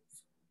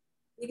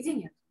 нигде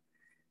нет.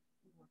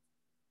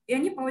 И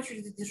они по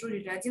очереди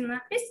дежурили. Один на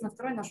Окрестина,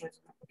 второй на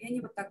Жодино. И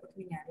они вот так вот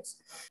менялись.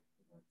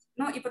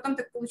 Ну и потом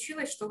так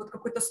получилось, что вот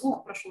какой-то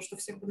слух прошел, что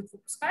всех будут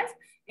выпускать.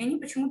 И они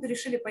почему-то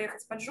решили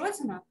поехать под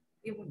Жодино.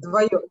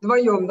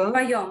 Вдвоем, да?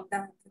 Вдвоем,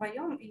 да,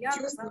 вдвоем. И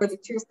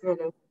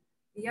Чувствовали.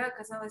 Я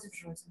оказалась в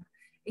Жодино.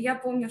 И я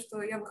помню,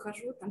 что я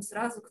выхожу, там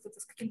сразу кто-то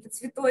с каким-то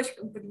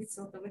цветочком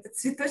подлетел, там этот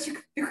цветочек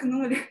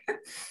впихнули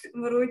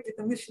в руки,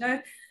 там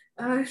начинают: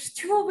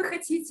 чего вы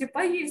хотите?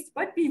 Поесть,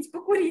 попить,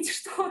 покурить,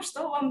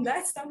 что вам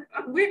дать, там,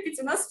 выпить,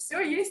 у нас все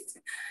есть.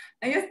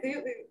 А я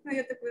стою, ну,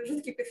 я такой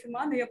жуткий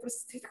кофеман, и я просто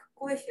стою: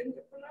 кофе,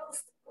 мне,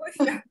 пожалуйста,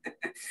 кофе.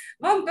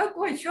 Вам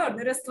какой?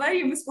 Черный,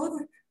 растворимый,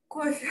 смотрю,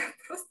 кофе,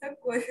 просто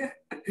кофе.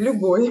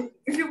 Любой.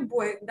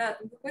 Любой, да.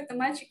 Там какой-то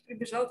мальчик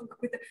прибежал, там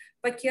какой-то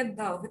пакет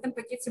дал. В этом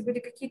пакете были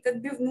какие-то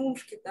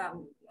отбивнушки,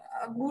 там,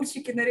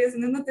 огурчики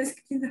нарезанные, ну, то есть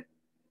какие-то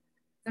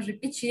даже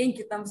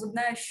печеньки, там,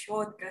 зубная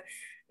щетка,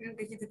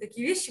 какие-то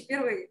такие вещи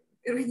первой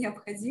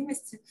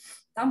необходимости.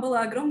 Там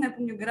была огромная, я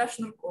помню, гора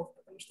шнурков,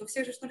 потому что у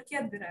всех же шнурки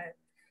отбирают.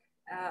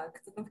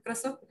 Кто там в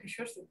кроссовках,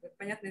 еще что-то.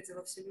 Понятное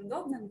дело, все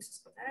неудобно, но все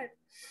спадает.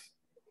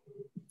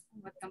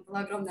 Вот, там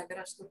была огромная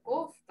гора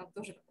шнурков, там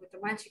тоже какой-то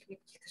мальчик мне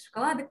каких-то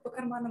шоколадок по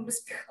карманам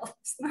распихал.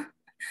 Все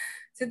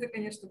это,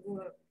 конечно,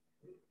 было,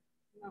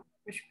 ну,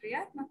 очень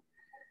приятно.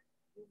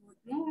 Вот.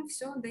 Ну,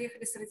 все,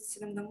 доехали с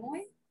родителем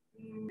домой.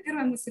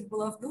 Первая мысль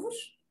была в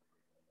душ,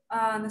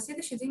 а на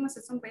следующий день мы с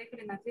отцом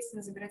поехали на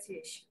Окрестина забирать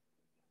вещи.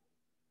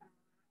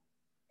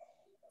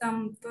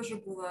 Там тоже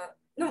было,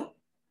 ну,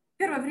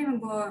 первое время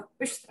было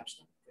очень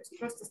страшно. То есть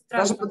просто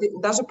страшно.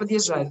 Даже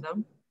подъезжать, да?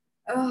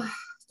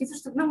 Не то,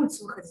 что на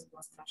улицу выходить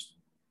было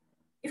страшно.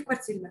 И в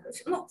квартире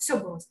находиться. Ну, все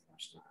было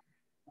страшно.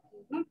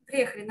 Ну,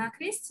 приехали на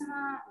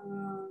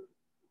Окрестина,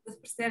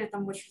 простояли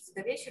там в очереди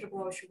до вечера,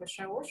 была очень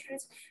большая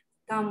очередь.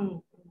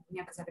 Там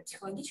мне оказали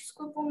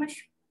психологическую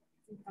помощь,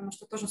 потому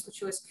что тоже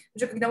случилось,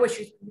 уже когда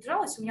очередь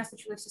приближалась, у меня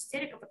случилась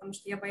истерика, потому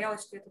что я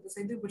боялась, что я туда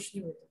зайду и больше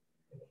не выйду.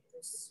 То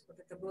есть вот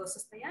это было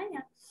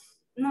состояние,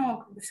 но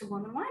как бы все было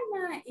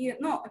нормально.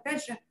 Но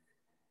опять же,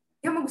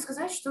 я могу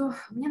сказать, что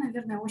мне,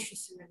 наверное, очень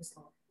сильно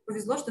везло.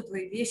 Повезло, что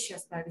твои вещи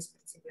остались при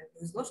тебе,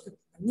 повезло, что ты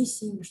не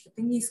сильный, что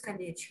ты не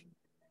искалечен.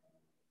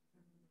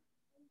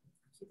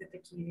 Какие-то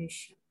такие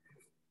вещи.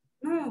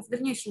 Ну, в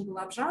дальнейшем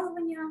было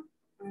обжалование,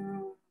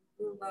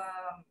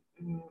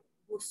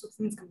 был суд в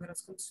Минском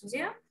городском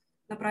суде,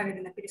 направили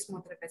на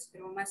пересмотр опять в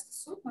Первомайский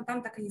суд, но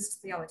там так и не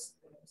состоялось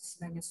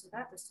заседание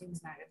суда, то есть, я не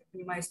знаю, я так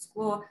понимаю,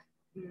 истекло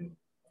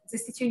за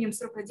истечением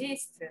срока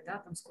действия, да,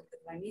 там сколько,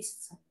 2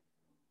 месяца.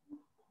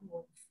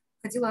 Вот.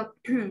 Ходила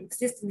в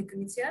Следственный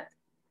комитет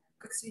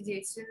как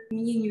свидетель,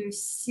 применению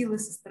силы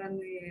со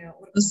стороны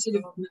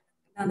органов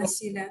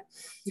насилия.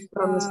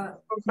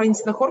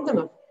 Правоохранительных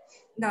органов?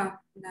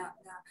 Да.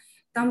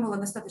 Там было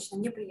достаточно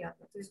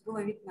неприятно. То есть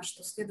было видно,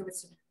 что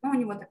следователь, ну, у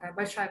него такая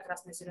большая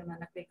красно-зеленая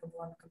наклейка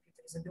была на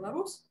компьютере «За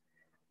Беларусь».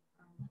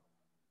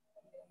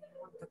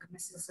 Он так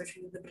относился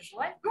очень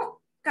недоброжелательно. Ну,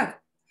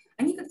 как?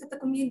 Они как-то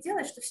так умеют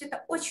делать, что все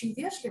это очень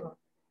вежливо.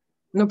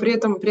 Но при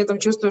этом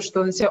чувствуешь,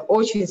 что на тебя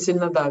очень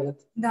сильно давят.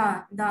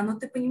 Да, но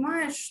ты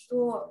понимаешь,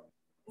 что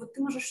вот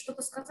ты можешь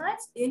что-то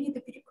сказать, и они это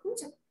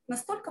перекрутят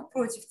настолько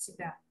против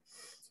тебя.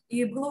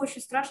 И было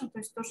очень страшно, то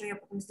есть тоже я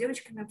потом с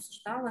девочками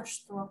обсуждала,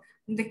 что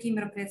на такие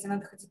мероприятия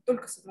надо ходить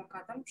только с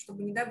адвокатом,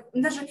 чтобы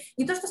даже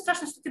не то, что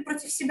страшно, что ты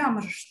против себя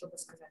можешь что-то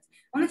сказать.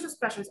 Он начал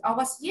спрашивать: а у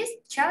вас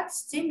есть чат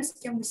с теми, с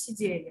кем вы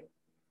сидели?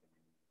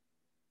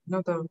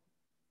 Ну да.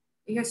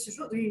 И я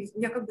сижу, и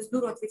я как бы с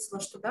дуру ответила,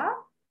 что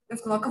да. Я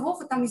сказала: а кого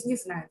вы там из них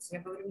знаете?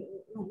 Я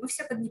говорю: ну, мы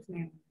все под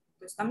никнеймом.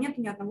 То есть там нет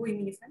ни одного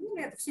имени,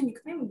 фамилии, это все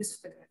никнеймы без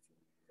фотографий.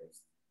 То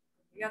есть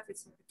я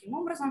ответила таким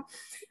образом.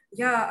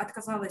 Я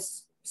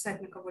отказалась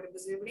писать на кого-либо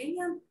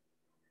заявление.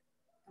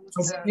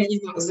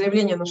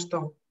 Заявление на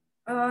что?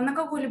 на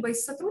кого-либо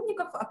из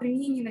сотрудников о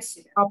применении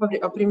насилия.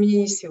 О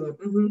применении силы.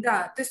 Угу.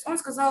 Да, то есть он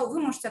сказал, вы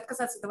можете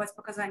отказаться давать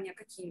показания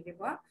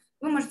какие-либо,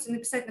 вы можете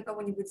написать на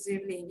кого-нибудь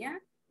заявление,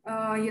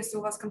 если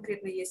у вас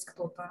конкретно есть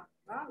кто-то,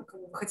 да, на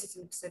кого вы хотите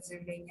написать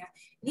заявление,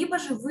 либо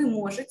же вы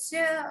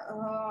можете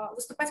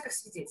выступать как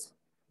свидетель.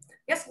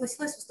 Я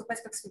согласилась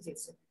выступать как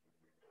свидетель.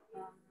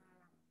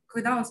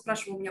 Когда он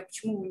спрашивал меня,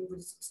 почему вы не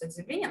будете писать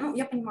заявление, ну,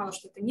 я понимала,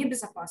 что это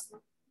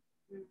небезопасно.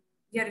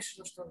 Я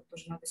решила, что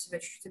тоже надо себя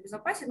чуть-чуть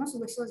обезопасить, но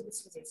согласилась быть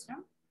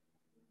свидетелем.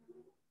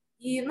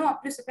 И, ну,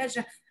 плюс, опять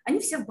же, они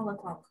все в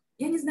балаклавах.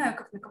 Я не знаю,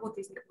 как на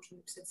кого-то из них можно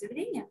написать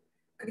заявление,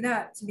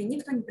 когда тебе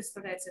никто не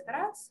представляется, это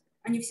раз,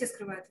 они все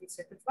скрывают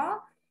лица, это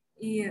два,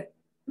 и,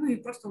 ну, и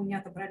просто у меня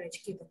отобрали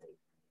очки, это три.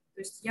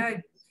 То есть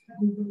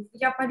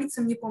я по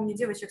лицам не помню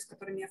девочек, с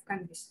которыми я в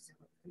камере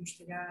сидела, потому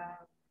что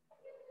я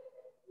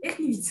их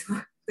не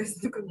видела. То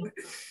есть, ну, как бы...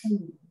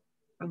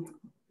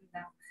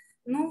 Да.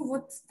 Ну,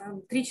 вот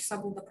там 3 часа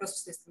был допрос в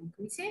Следственном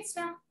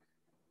комитете.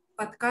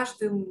 Под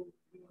каждым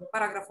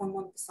параграфом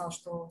он писал,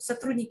 что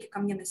сотрудники ко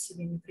мне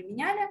насилие не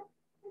применяли.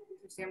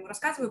 То есть я ему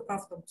рассказываю про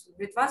автобус. Он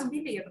говорит, вас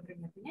били? Я говорю,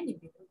 нет, меня не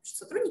били. Потому что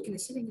сотрудники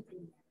насилие не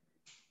применяли.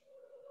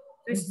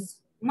 То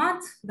есть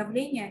мат,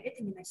 давление –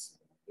 это не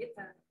насилие.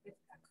 Это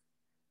так.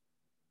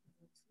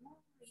 Ну,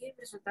 и в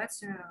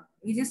результате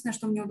единственное,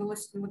 что мне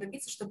удалось от него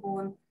добиться, чтобы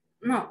он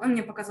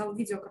мне показал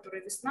видео,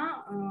 которое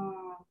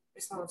весна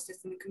прислала в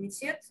Следственный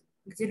комитет,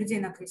 где людей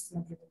на кресте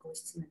набили около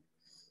стены.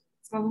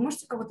 Сказала, вы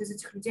можете кого-то из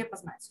этих людей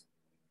опознать?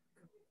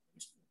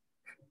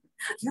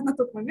 Я на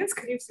тот момент,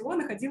 скорее всего,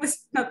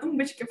 находилась на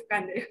тумбочке в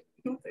камере.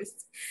 Ну, то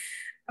есть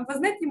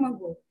опознать не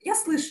могу. Я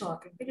слышала,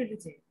 как били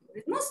людей.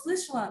 Говорит,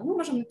 слышала,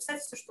 можем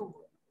написать все, что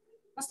угодно.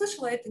 Но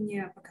слышала, это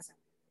не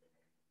показание.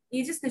 И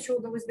единственное, чего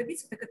удалось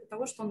добиться, так это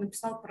того, что он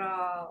написал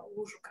про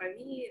лужу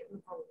крови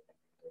на полу.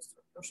 То есть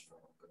вот то, что...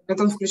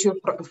 Это он включил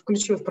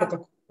в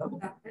протокол.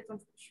 Да, это он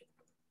включил.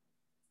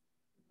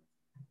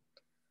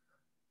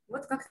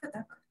 Вот как-то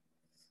так.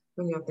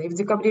 Понятно. И в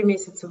декабре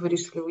месяце вы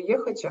решили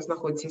уехать, сейчас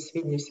находитесь в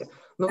Вильнюсе.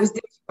 Но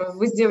да.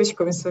 вы с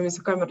девочками, своими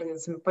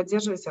сокамерницами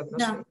поддерживаете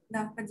отношения?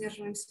 Да,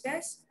 поддерживаем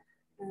связь.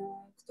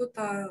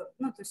 Кто-то,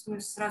 то есть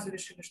мы сразу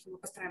решили, что мы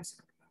постараемся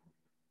как-то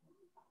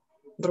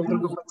друг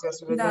друга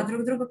поддерживать. Да,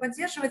 друг друга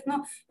поддерживать,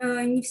 но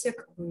не все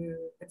как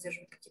бы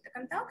поддерживают какие-то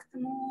контакты,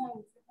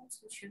 но в любом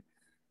случае.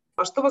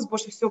 А что вас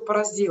больше всего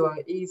поразило,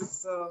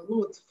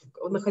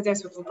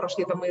 находясь, вы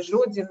прошли там и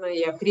Жодино,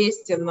 и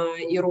Окрестино,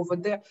 и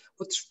РУВД,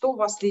 вот что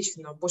вас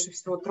лично больше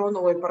всего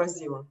тронуло и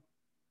поразило?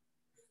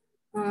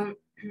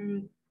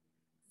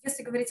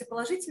 Если говорить о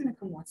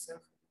положительных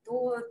эмоциях,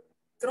 то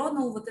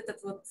тронул вот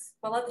этот вот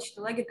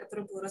палаточный лагерь,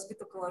 который был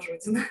разбит около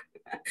Жодина,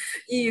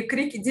 и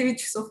крики 9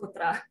 часов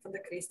утра под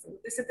Окрестино.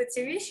 То есть это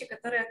те вещи,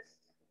 которые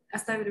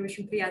оставили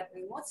очень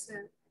приятные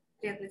эмоции,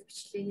 приятные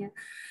впечатления.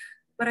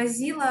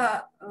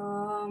 Поразило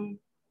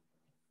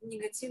в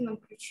негативном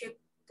ключе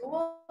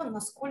то,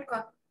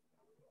 насколько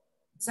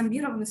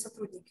зомбированы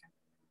сотрудники.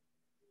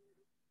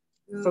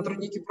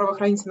 Сотрудники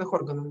правоохранительных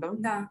органов,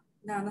 да?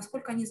 Да,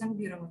 насколько они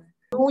зомбированы.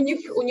 У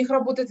них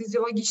работают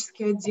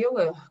идеологические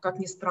отделы, как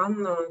ни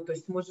странно. То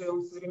есть мы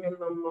живем в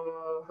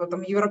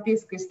современном,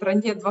 европейской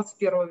стране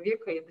 21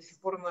 века, и до сих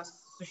пор у нас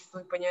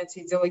существует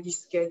понятие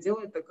идеологические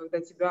отделы. Это когда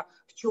тебя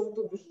в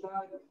чем-то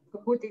убеждают, в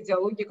какой-то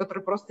идеологии,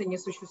 которая просто не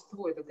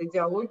существует. Это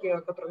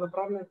идеология, которая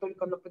направлена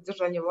только на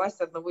поддержание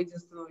власти одного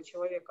единственного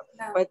человека.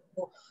 Да.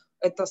 Поэтому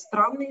это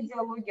странная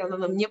идеология, она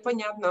нам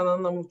непонятна, она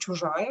нам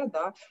чужая,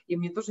 да, и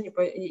мне тоже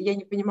я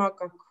не понимаю,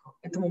 как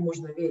этому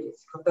можно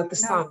верить, когда ты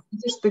сам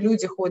видишь, что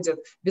люди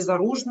ходят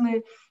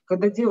безоружные,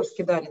 когда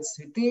девушки дарят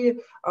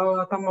цветы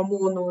там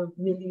ОМОНу,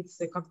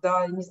 милиции,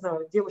 когда, не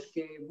знаю,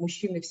 девушки,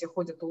 мужчины все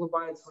ходят,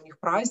 улыбаются, у них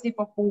праздник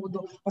по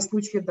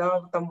случаю,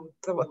 да,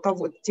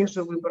 тех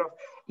же выборов,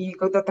 и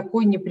когда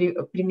такое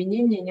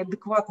применение,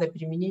 неадекватное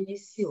применение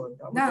силы.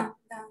 Да.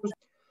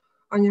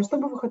 Аня, что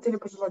бы вы хотели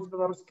пожелать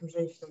белорусским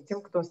женщинам,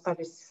 тем, кто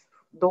остались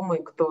дома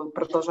и кто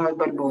продолжает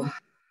борьбу?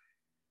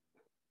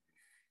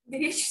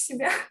 Беречь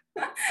себя.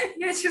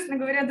 Я, честно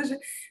говоря,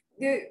 даже...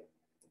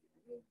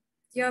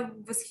 Я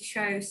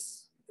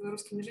восхищаюсь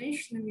белорусскими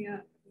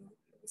женщинами,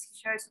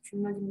 восхищаюсь очень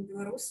многими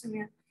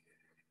белорусами.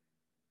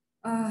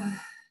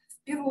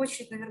 В первую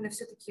очередь, наверное,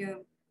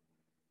 все-таки...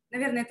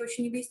 Наверное, это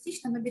очень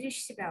эгоистично, но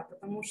беречь себя,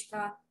 потому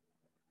что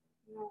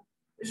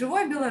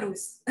живой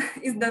Беларусь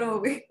и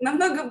здоровый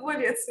намного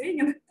более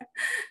ценен,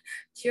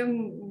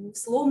 чем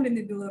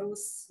сломленный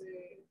белорус,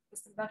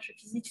 пострадавший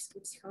физически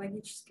и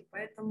психологически.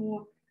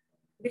 Поэтому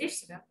беречь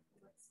себя.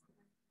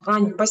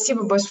 Аня,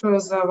 спасибо большое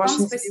за ваш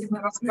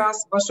интересный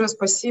рассказ. Большое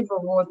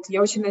спасибо.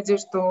 Я очень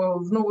надеюсь, что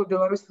в Новую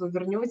Беларусь вы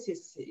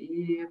вернетесь.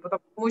 И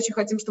потому мы очень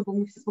хотим, чтобы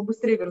мы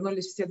побыстрее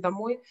вернулись все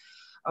домой.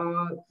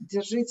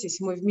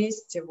 Держитесь, мы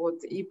вместе.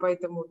 И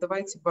поэтому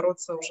давайте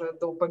бороться уже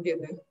до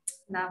победы.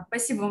 Да,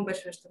 спасибо вам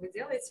большое, что вы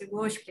делаете.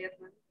 Было очень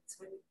приятно с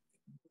вами.